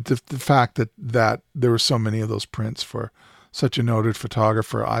that. I mean, the fact that there were so many of those prints for such a noted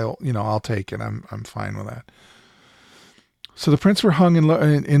photographer, I'll take it. I'm fine with that. So the prints were hung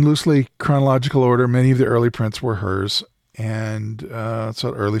in loosely chronological order. Many of the early prints were hers, and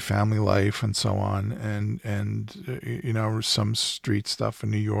so early family life and so on, and some street stuff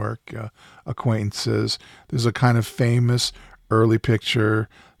in New York, acquaintances. There's a kind of famous early picture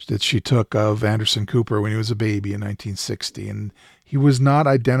that she took of Anderson Cooper when he was a baby in 1960. And he was not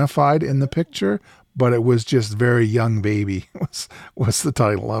identified in the picture, but it was just very young baby was the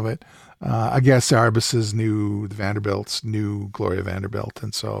title of it. I guess the Arbuses knew, the Vanderbilts knew Gloria Vanderbilt.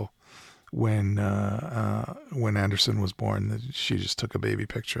 And so when Anderson was born, she just took a baby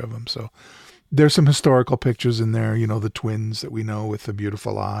picture of him. So there's some historical pictures in there, the twins that we know with the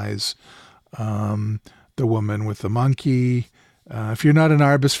beautiful eyes. the woman with the monkey. If you're not an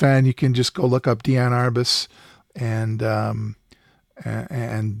Arbus fan, you can just go look up Diane Arbus, and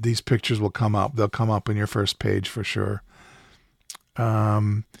these pictures will come up. They'll come up on your first page for sure.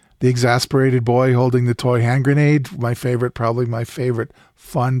 The exasperated boy holding the toy hand grenade, probably my favorite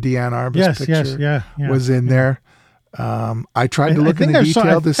fun Diane Arbus picture was in there. I tried to look in the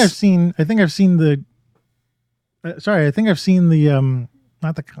detail. I think I've seen the.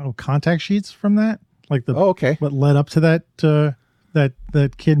 Not the contact sheets from that, like the. Oh, okay. What led up to that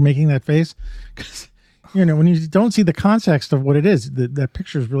that kid making that face, because when you don't see the context of what it is, that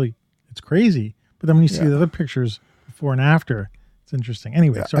picture is really, it's crazy. But then when you see the other pictures before and after, it's interesting.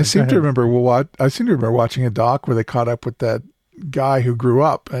 Anyway, sorry, I seem to remember watching a doc where they caught up with that guy who grew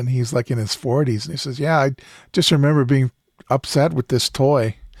up, and he's like in his 40s, and he says, "Yeah, I just remember being upset with this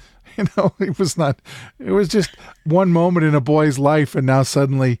toy." It was just one moment in a boy's life, and now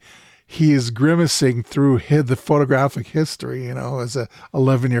suddenly he is grimacing through the photographic history, as a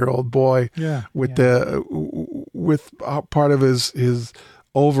 11-year-old boy with part of his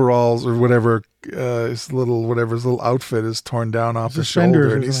overalls or whatever, his little outfit is torn down off his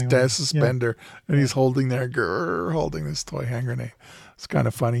shoulder, and he's suspender, and he's holding this toy hand grenade. It's kind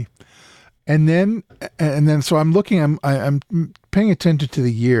of funny. And then so I'm paying attention to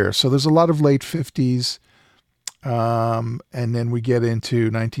the year. So there's a lot of late 50s, and then we get into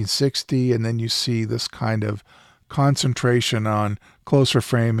 1960, and then you see this kind of concentration on closer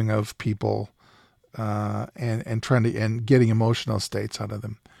framing of people, and trying to and getting emotional states out of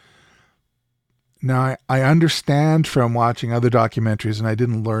them. Now I understand from watching other documentaries, and I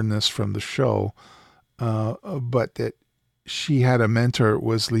didn't learn this from the show, but that she had a mentor.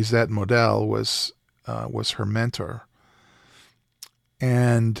 Was Lisette Model was her mentor,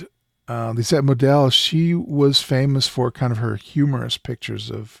 and Lisette Model, she was famous for kind of her humorous pictures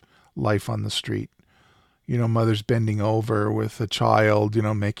of life on the street. Mothers bending over with a child,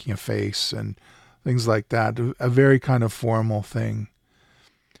 making a face and things like that. A very kind of formal thing.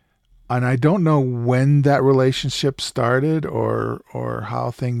 And I don't know when that relationship started or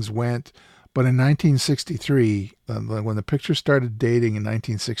how things went. But in 1963, when the picture started dating in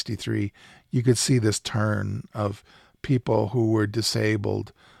 1963, you could see this turn of people who were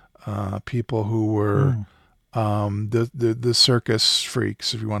disabled, people who were the circus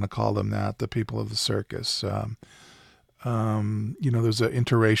freaks, if you want to call them that, the people of the circus. There's an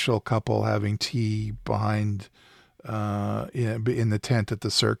interracial couple having tea behind in the tent at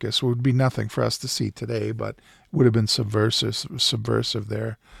the circus. It would be nothing for us to see today, but it would have been subversive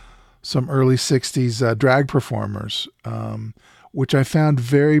there. Some early 60s drag performers, which I found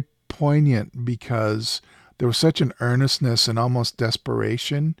very poignant because there was such an earnestness and almost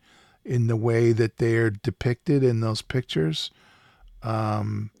desperation in the way that they are depicted in those pictures,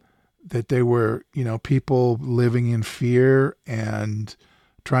 that they were, people living in fear and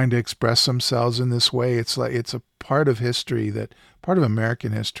trying to express themselves in this way. It's like, it's a part of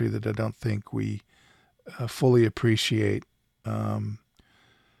American history that I don't think we fully appreciate.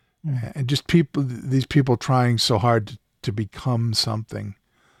 And just these people trying so hard to become something.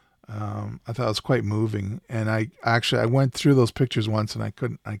 I thought it was quite moving. And I went through those pictures once, and I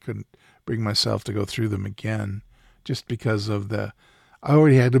couldn't bring myself to go through them again, just because of I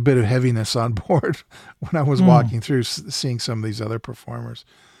already had a bit of heaviness on board when I was walking through, seeing some of these other performers,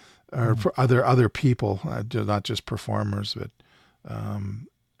 or other people, not just performers, but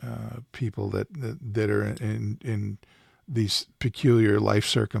people that are in these peculiar life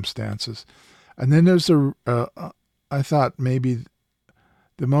circumstances. And then there's I thought maybe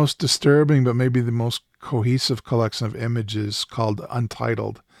the most disturbing, but maybe the most cohesive collection of images called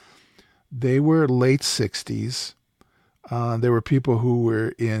Untitled. They were late 60s. There were people who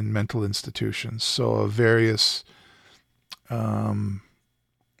were in mental institutions, so various,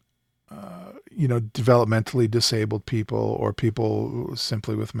 developmentally disabled people or people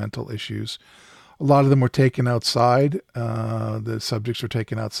simply with mental issues. A lot of them were taken outside. The subjects were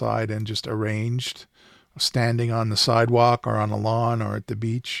taken outside and just arranged, standing on the sidewalk or on a lawn or at the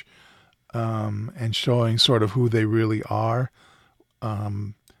beach, and showing sort of who they really are.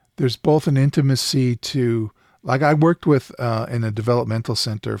 There's both an intimacy to, like I worked with in a developmental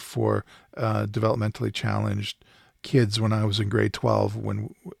center for developmentally challenged kids when I was in grade 12.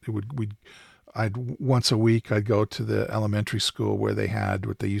 When once a week I'd go to the elementary school where they had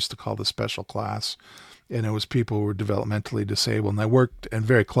what they used to call the special class, and it was people who were developmentally disabled. And I worked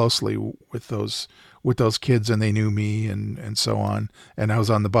very closely with those kids, and they knew me and so on. And I was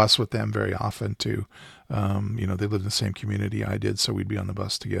on the bus with them very often too. They lived in the same community I did, so we'd be on the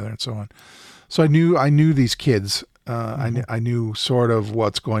bus together and so on. So I knew these kids. I knew sort of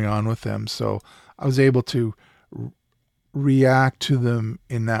what's going on with them. So I was able to react to them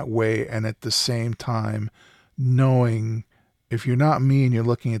in that way, and at the same time knowing if you're not me and you're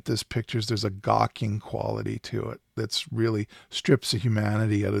looking at these pictures, there's a gawking quality to it that's really strips the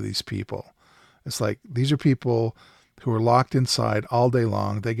humanity out of these people. It's like, these are people who are locked inside all day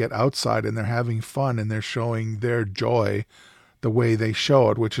long. They get outside and they're having fun and they're showing their joy the way they show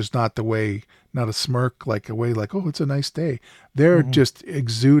it, which is not the way, not a smirk, like a way like, oh, it's a nice day. They're just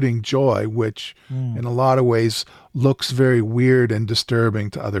exuding joy, which in a lot of ways looks very weird and disturbing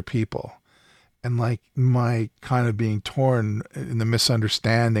to other people. And like my kind of being torn in the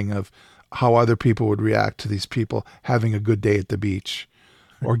misunderstanding of how other people would react to these people having a good day at the beach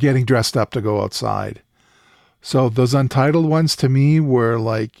or getting dressed up to go outside. So those Untitled ones to me were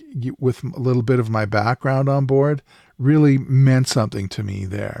like, with a little bit of my background on board, really meant something to me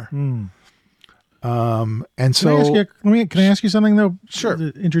there. And so can I ask you something though? Sure.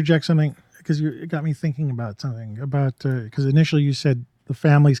 Interject something, because it got me thinking about something about, because initially you said the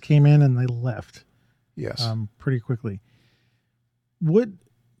families came in and they left. Yes. Pretty quickly. Would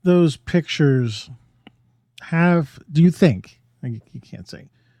those pictures have, do you think, you can't say,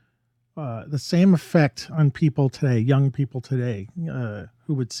 the same effect on people today, young people today,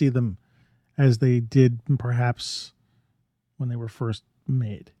 who would see them as they did perhaps when they were first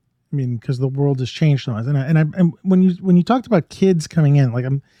made? I mean, because the world has changed so much. And when you talked about kids coming in,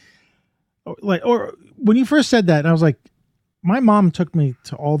 or when you first said that, I was like, my mom took me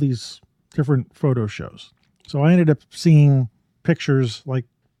to all these different photo shows. So I ended up seeing pictures like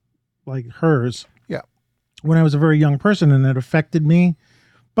hers. Yeah. When I was a very young person, and it affected me.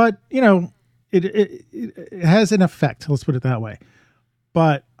 But, it has an effect. Let's put it that way.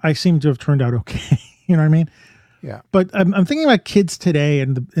 But I seem to have turned out okay. You know what I mean? Yeah. But I'm thinking about kids today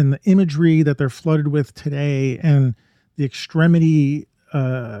and the imagery that they're flooded with today, and the extremeness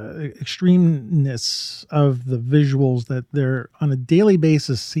of the visuals that they're on a daily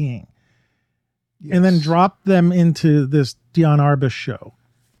basis seeing. Yes. And then drop them into this Dion Arbus show.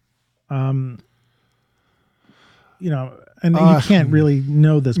 And you can't really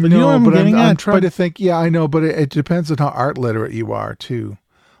know this, but I'm trying to think. Yeah, I know, but it depends on how art literate you are too.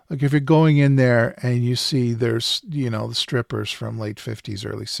 Like if you're going in there and you see there's, the strippers from late 50s,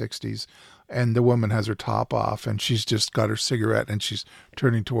 early 60s, and the woman has her top off and she's just got her cigarette and she's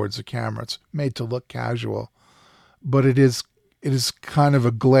turning towards the camera. It's made to look casual, but it is kind of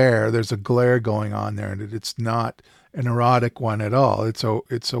a glare. There's a glare going on there, and it's not an erotic one at all.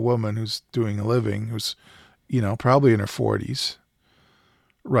 It's a woman who's doing a living, who's, probably in her 40s.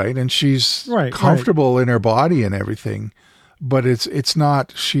 Right. And she's comfortable in her body and everything, but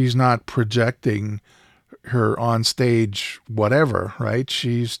she's not projecting her on stage, whatever, right?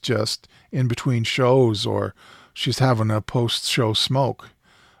 She's just in between shows, or she's having a post-show smoke.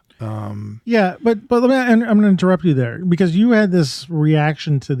 Yeah, but I'm going to interrupt you there, because you had this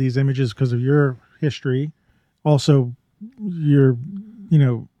reaction to these images because of your history, also your,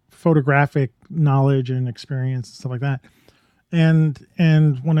 photographic knowledge and experience and stuff like that. And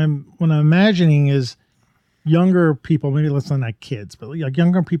what I'm imagining is younger people, maybe let's not kids, but like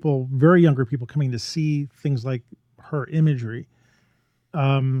younger people, very younger people coming to see things like her imagery.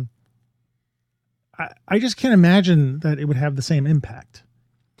 I just can't imagine that it would have the same impact.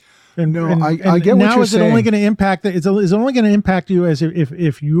 I get what you're saying. Is it only going to impact is only going to impact you as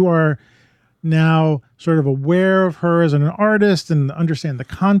if you are now sort of aware of her as an artist and understand the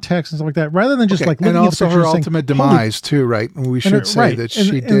context and stuff like that, rather than just looking and also at the her saying, ultimate demise too, right? And we should say that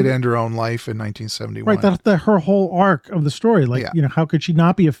she did end her own life in 1971. Right, that's her whole arc of the story. How could she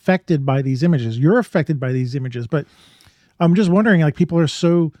not be affected by these images? You're affected by these images, but I'm just wondering, people are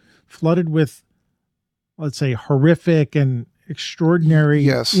so flooded with, let's say, horrific and extraordinary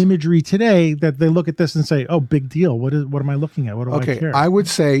imagery today that they look at this and say, oh, big deal. What am I looking at? What do I care? I would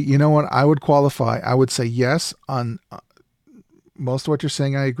say, what I would qualify, I would say yes on most of what you're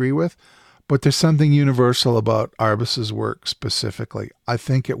saying. I agree with, but there's something universal about Arbus's work specifically. I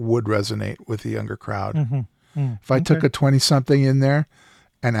think it would resonate with the younger crowd. If I took a 20-something in there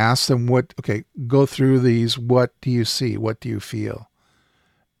and asked them go through these, what do you see? What do you feel?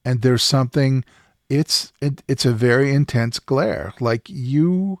 And there's something. It's a very intense glare. Like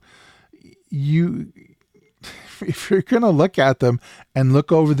if you're going to look at them and look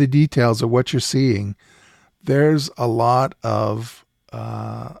over the details of what you're seeing, there's a lot of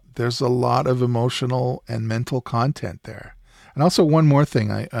emotional and mental content there. And also one more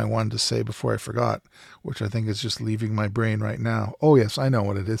thing I wanted to say before I forgot, which I think is just leaving my brain right now. Oh yes, I know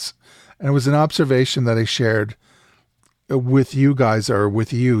what it is. And it was an observation that I shared with you guys, or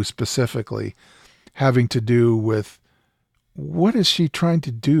with you specifically, having to do with what is she trying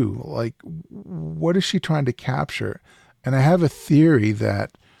to do? Like, what is she trying to capture? And I have a theory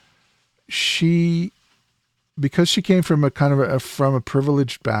that she, because she came from a kind of from a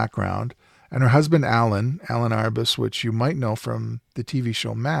privileged background, and her husband Alan Arbus, which you might know from the TV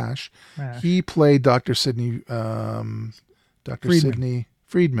show MASH, he played Dr. Sidney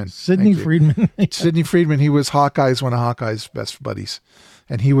Friedman. Sidney Friedman. Sidney Friedman. He was one of Hawkeye's best buddies,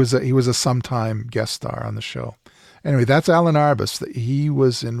 and he was a sometime guest star on the show. Anyway, that's Alan Arbus. He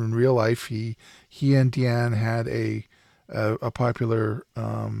was in real life. He and Deanne had a popular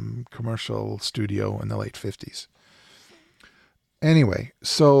commercial studio in the late 50s. Anyway,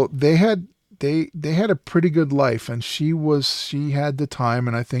 so they had a pretty good life, and she had the time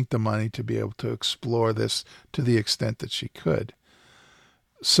and I think the money to be able to explore this to the extent that she could.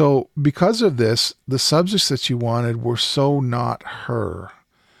 So because of this, the subjects that she wanted were so not her.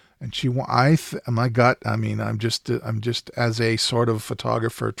 And my gut, I mean, I'm just as a sort of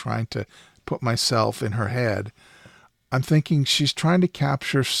photographer trying to put myself in her head, I'm thinking she's trying to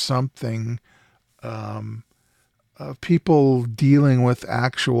capture something of people dealing with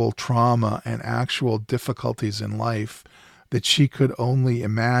actual trauma and actual difficulties in life that she could only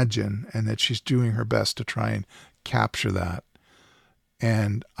imagine, and that she's doing her best to try and capture that.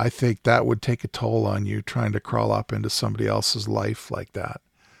 And I think that would take a toll on you trying to crawl up into somebody else's life like that.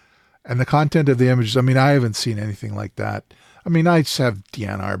 And the content of the images, I mean, I haven't seen anything like that. I mean, I just have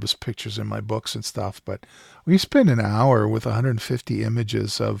Deanne Arbus pictures in my books and stuff, but we spend an hour with 150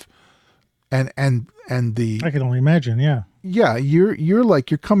 images of, and the, I can only imagine. Yeah. Yeah. You're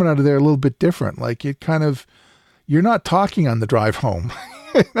like, you're coming out of there a little bit different. Like it kind of, you're not talking on the drive home.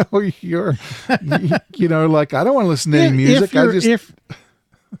 You're like, I don't want to listen to any music.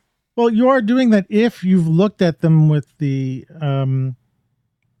 Well, you are doing that if you've looked at them with the,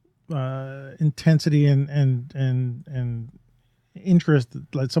 intensity and interest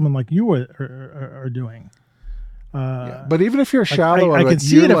like someone like you are doing. But even if you're shallow, I can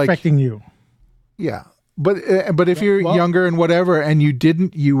see it affecting you. Yeah, but if you're younger and whatever, and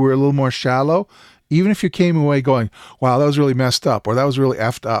you were a little more shallow, even if you came away going, "Wow, that was really messed up," or "That was really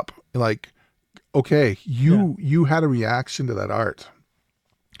effed up," like, okay, you had a reaction to that art,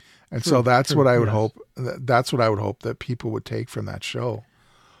 and so that's what I would hope. That's what I would hope that people would take from that show.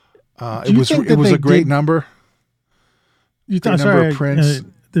 It was a great number. Sorry, of prints.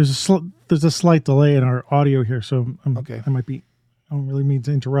 There's a slight delay in our audio here, so okay. I don't really mean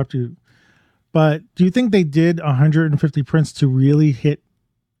to interrupt you. But do you think they did 150 prints to really hit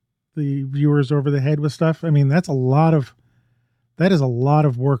the viewers over the head with stuff? I mean, that is a lot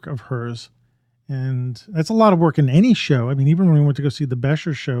of work of hers, and that's a lot of work in any show. I mean, even when we went to go see the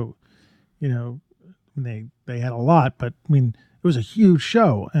Besher show, they had a lot, but I mean, it was a huge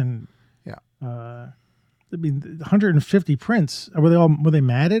show, and I mean, 150 prints. Were they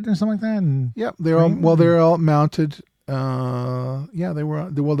matted or something like that? And yeah, they're all mounted. They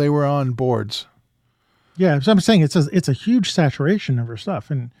were on boards. Yeah, so I'm saying it's a huge saturation of her stuff,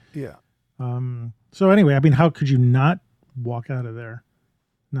 and yeah. So anyway, I mean, how could you not walk out of there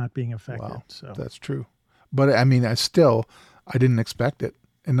not being affected? Wow, so that's true. But I mean, I didn't expect it.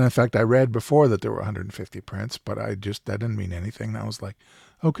 And in fact, I read before that there were 150 prints, but that didn't mean anything. I was like,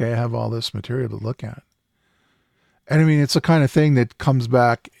 okay, I have all this material to look at. And I mean, it's the kind of thing that comes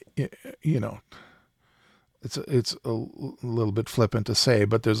back, it's a little bit flippant to say,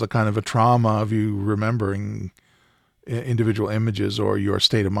 but there's a kind of a trauma of you remembering individual images or your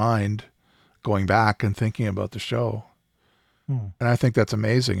state of mind going back and thinking about the show. And I think that's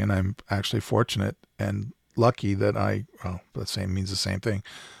amazing. And I'm actually fortunate and lucky that that means the same thing,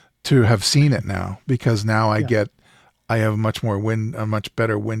 to have seen it now, because now I have a much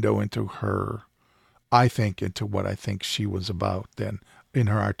better window into her, I think, into what I think she was about than in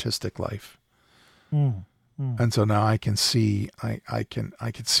her artistic life. And so now I can see, I can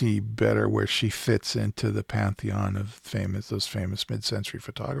see better where she fits into the pantheon of those famous mid-century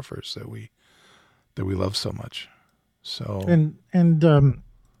photographers that we love so much. So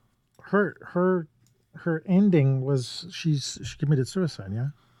her ending was she committed suicide. Yeah,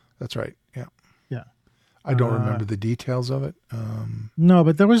 that's right. Yeah. I don't remember the details of it. No,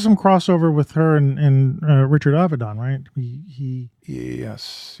 but there was some crossover with her and Richard Avedon, right?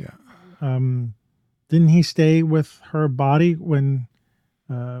 Yes, yeah. Didn't he stay with her body when?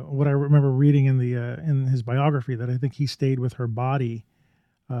 What I remember reading in his biography, that I think he stayed with her body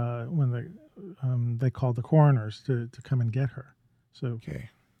when they called the coroners to come and get her. So okay.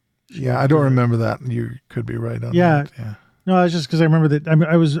 Yeah, I don't remember that. You could be right on that. Yeah. No, it's just because I remember that. I mean,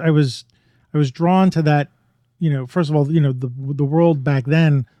 I was drawn to that. First of all, the world back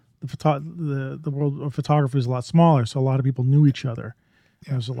then the world of photography was a lot smaller, so a lot of people knew each other.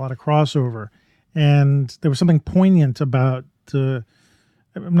 There was a lot of crossover, and there was something poignant about. I'm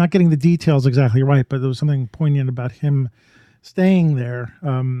not getting the details exactly right, but there was something poignant about him staying there.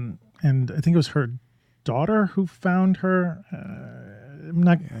 And I think it was her daughter who found her. I'm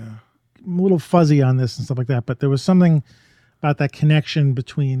a little fuzzy on this and stuff like that, but there was something about that connection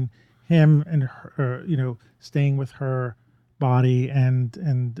between him and her, staying with her body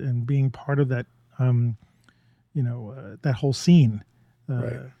and being part of that, that whole scene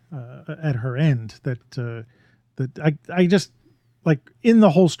at her end. That I just like in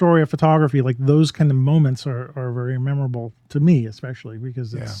the whole story of photography, like those kind of moments are very memorable to me, especially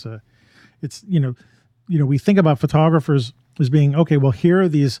because it's we think about photographers as being, okay, well, here are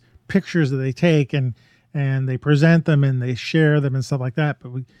these pictures that they take and they present them and they share them and stuff like that.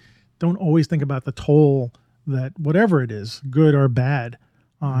 But we don't always think about the toll that whatever it is, good or bad,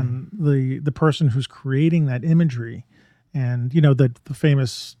 on the person who's creating that imagery. And, the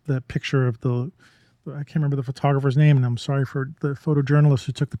famous, the picture of I can't remember the photographer's name, and I'm sorry for the photojournalist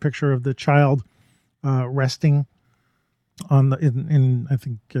who took the picture of the child resting on in I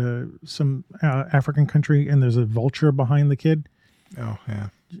think some African country, and there's a vulture behind the kid. Oh yeah.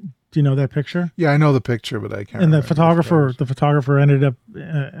 Do you know that picture? Yeah, I know the picture, but I can't. And the photographer ended up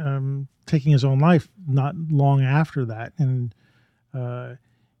taking his own life not long after that. And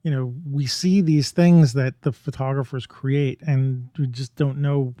we see these things that the photographers create, and we just don't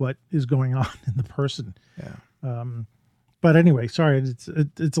know what is going on in the person. Yeah. But anyway, sorry, it's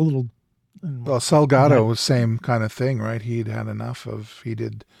a little. Well, Salgado was same kind of thing, right? He'd had enough of. He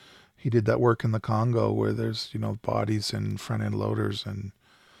did that work in the Congo where there's bodies and front end loaders and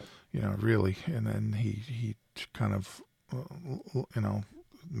really, and then he kind of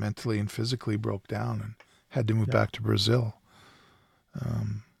mentally and physically broke down and had to move back to Brazil.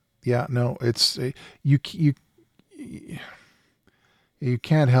 It's you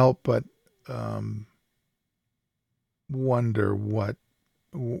can't help but wonder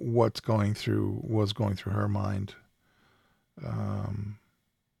was going through her mind.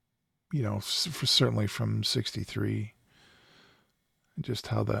 Certainly from 1963, just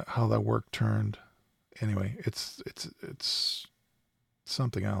how that work turned. Anyway, it's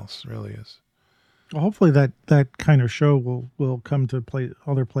something else, really is. Well, hopefully that kind of show will come to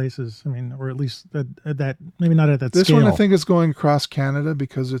other places. I mean, or at least at that maybe not at that this scale. One I think is going across Canada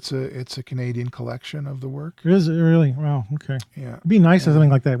because it's a Canadian collection of the work. Is it really? Wow. Okay. Yeah. It'd be nice if something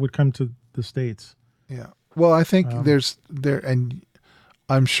like that would come to the States. Yeah. Well, I think and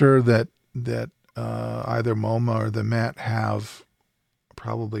I'm sure that either MoMA or the Met have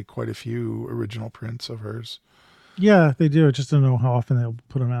probably quite a few original prints of hers. Yeah, they do. I just don't know how often they'll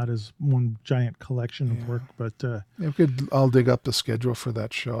put them out as one giant collection of work. But I'll dig up the schedule for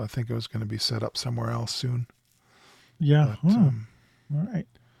that show. I think it was going to be set up somewhere else soon. Yeah. But, all right.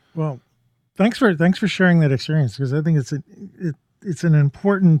 Well, thanks for sharing that experience, because I think it's an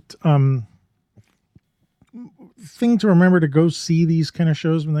important thing to remember, to go see these kind of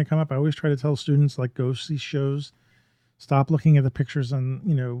shows when they come up. I always try to tell students, like, go see shows. Stop looking at the pictures on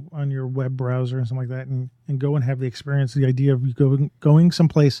your web browser and something like that, and go and have the experience. The idea of going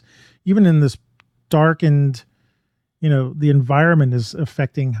someplace, even in this darkened, the environment is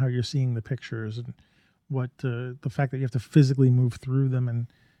affecting how you're seeing the pictures, and what the fact that you have to physically move through them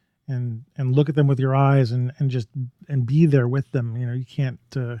and look at them with your eyes and be there with them. You can't.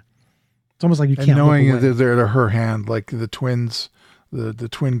 It's almost like you can't. And knowing that they're to her hand, like the twins. The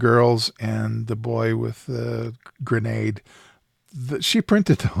twin girls and the boy with the grenade. She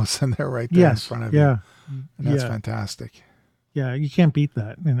printed those, and they're right there in front of you. And that's fantastic. Yeah, you can't beat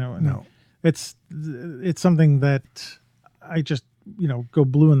that. No, it's something that I just go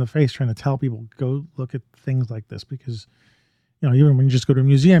blue in the face trying to tell people, go look at things like this, because even when you just go to a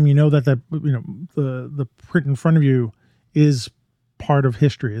museum, that the print in front of you is part of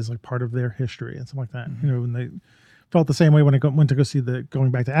history, is like part of their history and something like that. Mm-hmm. When they felt the same way when I went to go see going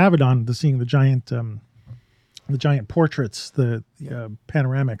back to Avedon, seeing the giant portraits, the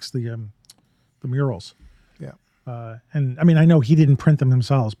panoramics, the murals. Yeah. And I mean, I know he didn't print them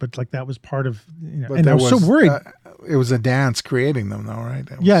himself, but like that was part of, But and I was so worried. It was a dance creating them, though, right?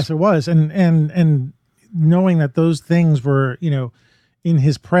 Yes, it was. And knowing that those things were, in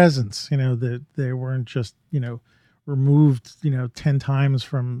his presence, that they weren't just, removed, 10 times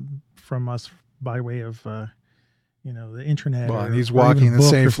from us by way of, the internet. Well, and he's walking the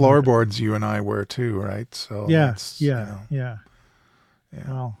same floorboards you and I were too, right? So yeah.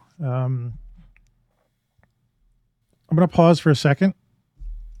 Well, I'm going to pause for a second.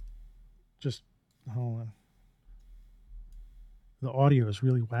 Just hold on. The audio is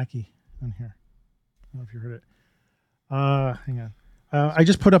really wacky on here. I don't know if you heard it. Hang on. I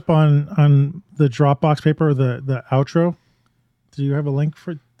just put up on the Dropbox paper the outro. Do you have a link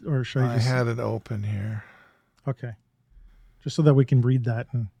for, or should I just? I had it open here. Okay. Just so that we can read that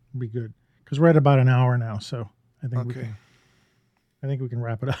and be good. Because we're at about an hour now, so I think we can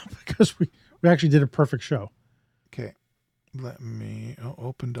wrap it up because we actually did a perfect show. Okay. Let me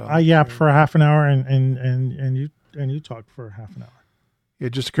open up. I yapped for a half an hour and you talked for half an hour.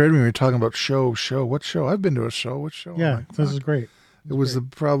 It just occurred to me we were talking about show. What show? I've been to a show. What show? Yeah, this is great. It was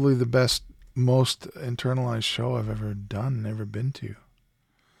probably the best, most internalized show I've ever done, ever been to.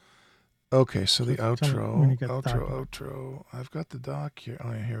 Okay, so the outro. I've got the doc here.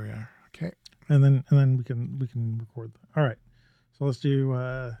 Oh yeah, here we are. Okay. And then we can record that. All right. So let's do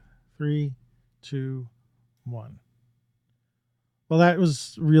 3, 2, 1. Well, that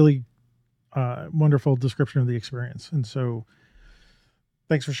was really wonderful description of the experience, and so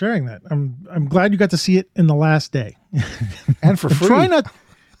thanks for sharing that. I'm glad you got to see it in the last day, and for free.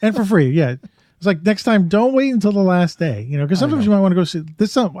 And for free. Yeah, it's like next time, don't wait until the last day. Because sometimes you might want to go see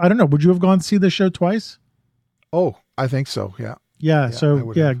this. I don't know. Would you have gone to see this show twice? Oh, I think so. Yeah. Yeah.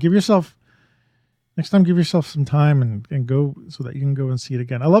 So give yourself next time. Give yourself some time and go so that you can go and see it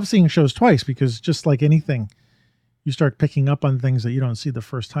again. I love seeing shows twice because just like anything, you start picking up on things that you don't see the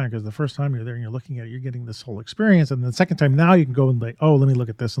first time, because the first time you're there and you're looking at it, you're getting this whole experience. And the second time, now you can go and like, oh, let me look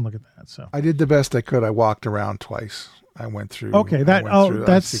at this and look at that. So I did the best I could. I walked around twice. I went through. Okay, that's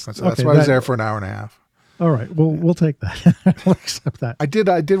why I was there for an hour and a half. All right, we'll take that. We'll accept that. I did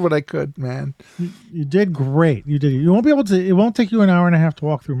what I could, man. You did great. You did. You won't be able to. It won't take you an hour and a half to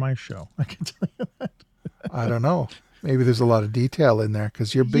walk through my show. I can tell you that. I don't know. Maybe there's a lot of detail in there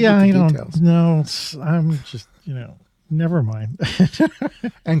because you're big with the details. No, I'm just never mind.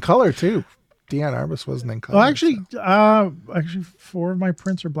 And color too. Deanne Arbus wasn't in color. Well, actually, 4 of my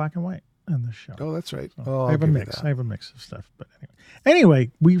prints are black and white in this show. Oh, that's right. So I have a mix. I have a mix of stuff. But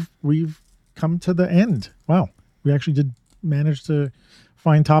anyway, we've come to the end. Wow, we actually did manage to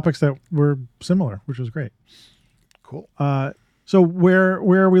find topics that were similar, which was great. Cool. So where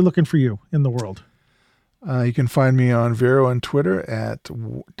are we looking for you in the world? You can find me on Vero and Twitter at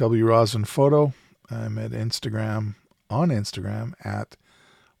WRosinPhoto. I'm at Instagram at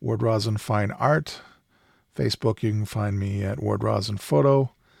Ward Rosin Fine Art. Facebook, you can find me at Ward Rosin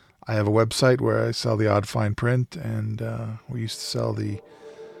Photo. I have a website where I sell the odd fine print, and we used to sell the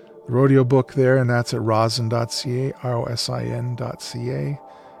rodeo book there, and that's at rosin.ca, rosin.ca.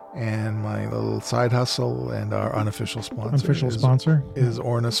 And my little side hustle and our unofficial sponsor is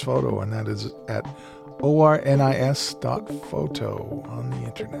Ornis Photo, and that is at ornis.photo on the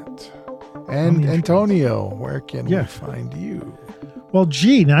internet. And Antonio, where can we find you? Well,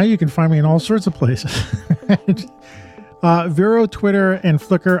 now you can find me in all sorts of places. Vero, Twitter, and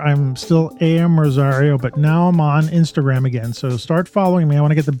Flickr. I'm still AM Rosario, but now I'm on Instagram again. So start following me. I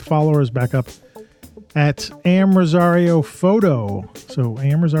want to get the followers back up at AM Rosario Photo. So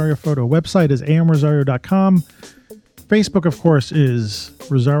AM Rosario Photo. Website is amrosario.com. Facebook, of course, is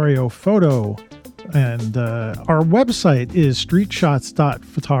Rosario Photo. And our website is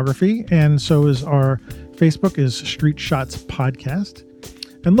streetshots.photography. And so is our Facebook is Street Shots Podcast.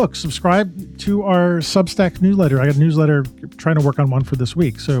 And look, subscribe to our Substack newsletter. I got a newsletter, trying to work on one for this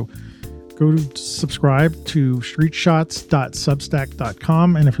week. So go to subscribe to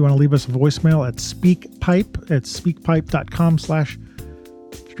streetshots.substack.com. And if you want to leave us a voicemail at SpeakPipe, at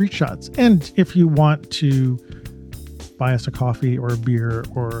speakpipe.com/streetshots. And if you want to buy us a coffee or a beer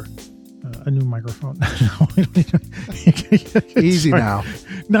or a new microphone. Easy now.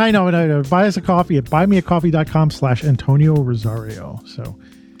 No. Buy us a coffee at buymeacoffee.com/Antonio Rosario. So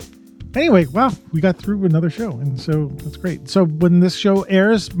anyway, wow, we got through another show. And so that's great. So when this show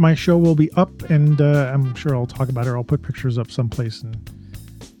airs, my show will be up, and I'm sure I'll talk about it. I'll put pictures up someplace and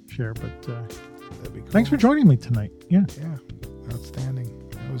share. But that'd be cool. Thanks for joining me tonight. Yeah. Outstanding.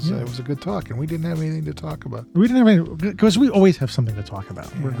 It was a good talk, and we didn't have anything to talk about. We didn't have any, because we always have something to talk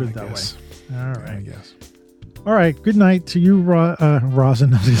about. We're good that way. All right. I guess. All right. Good night to you,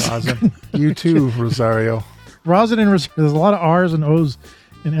 Rosin. You too, Rosario. Rosin and Rosario. There's a lot of R's and O's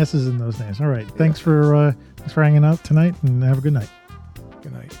and S's in those names. All right. Thanks for hanging out tonight, and have a good night.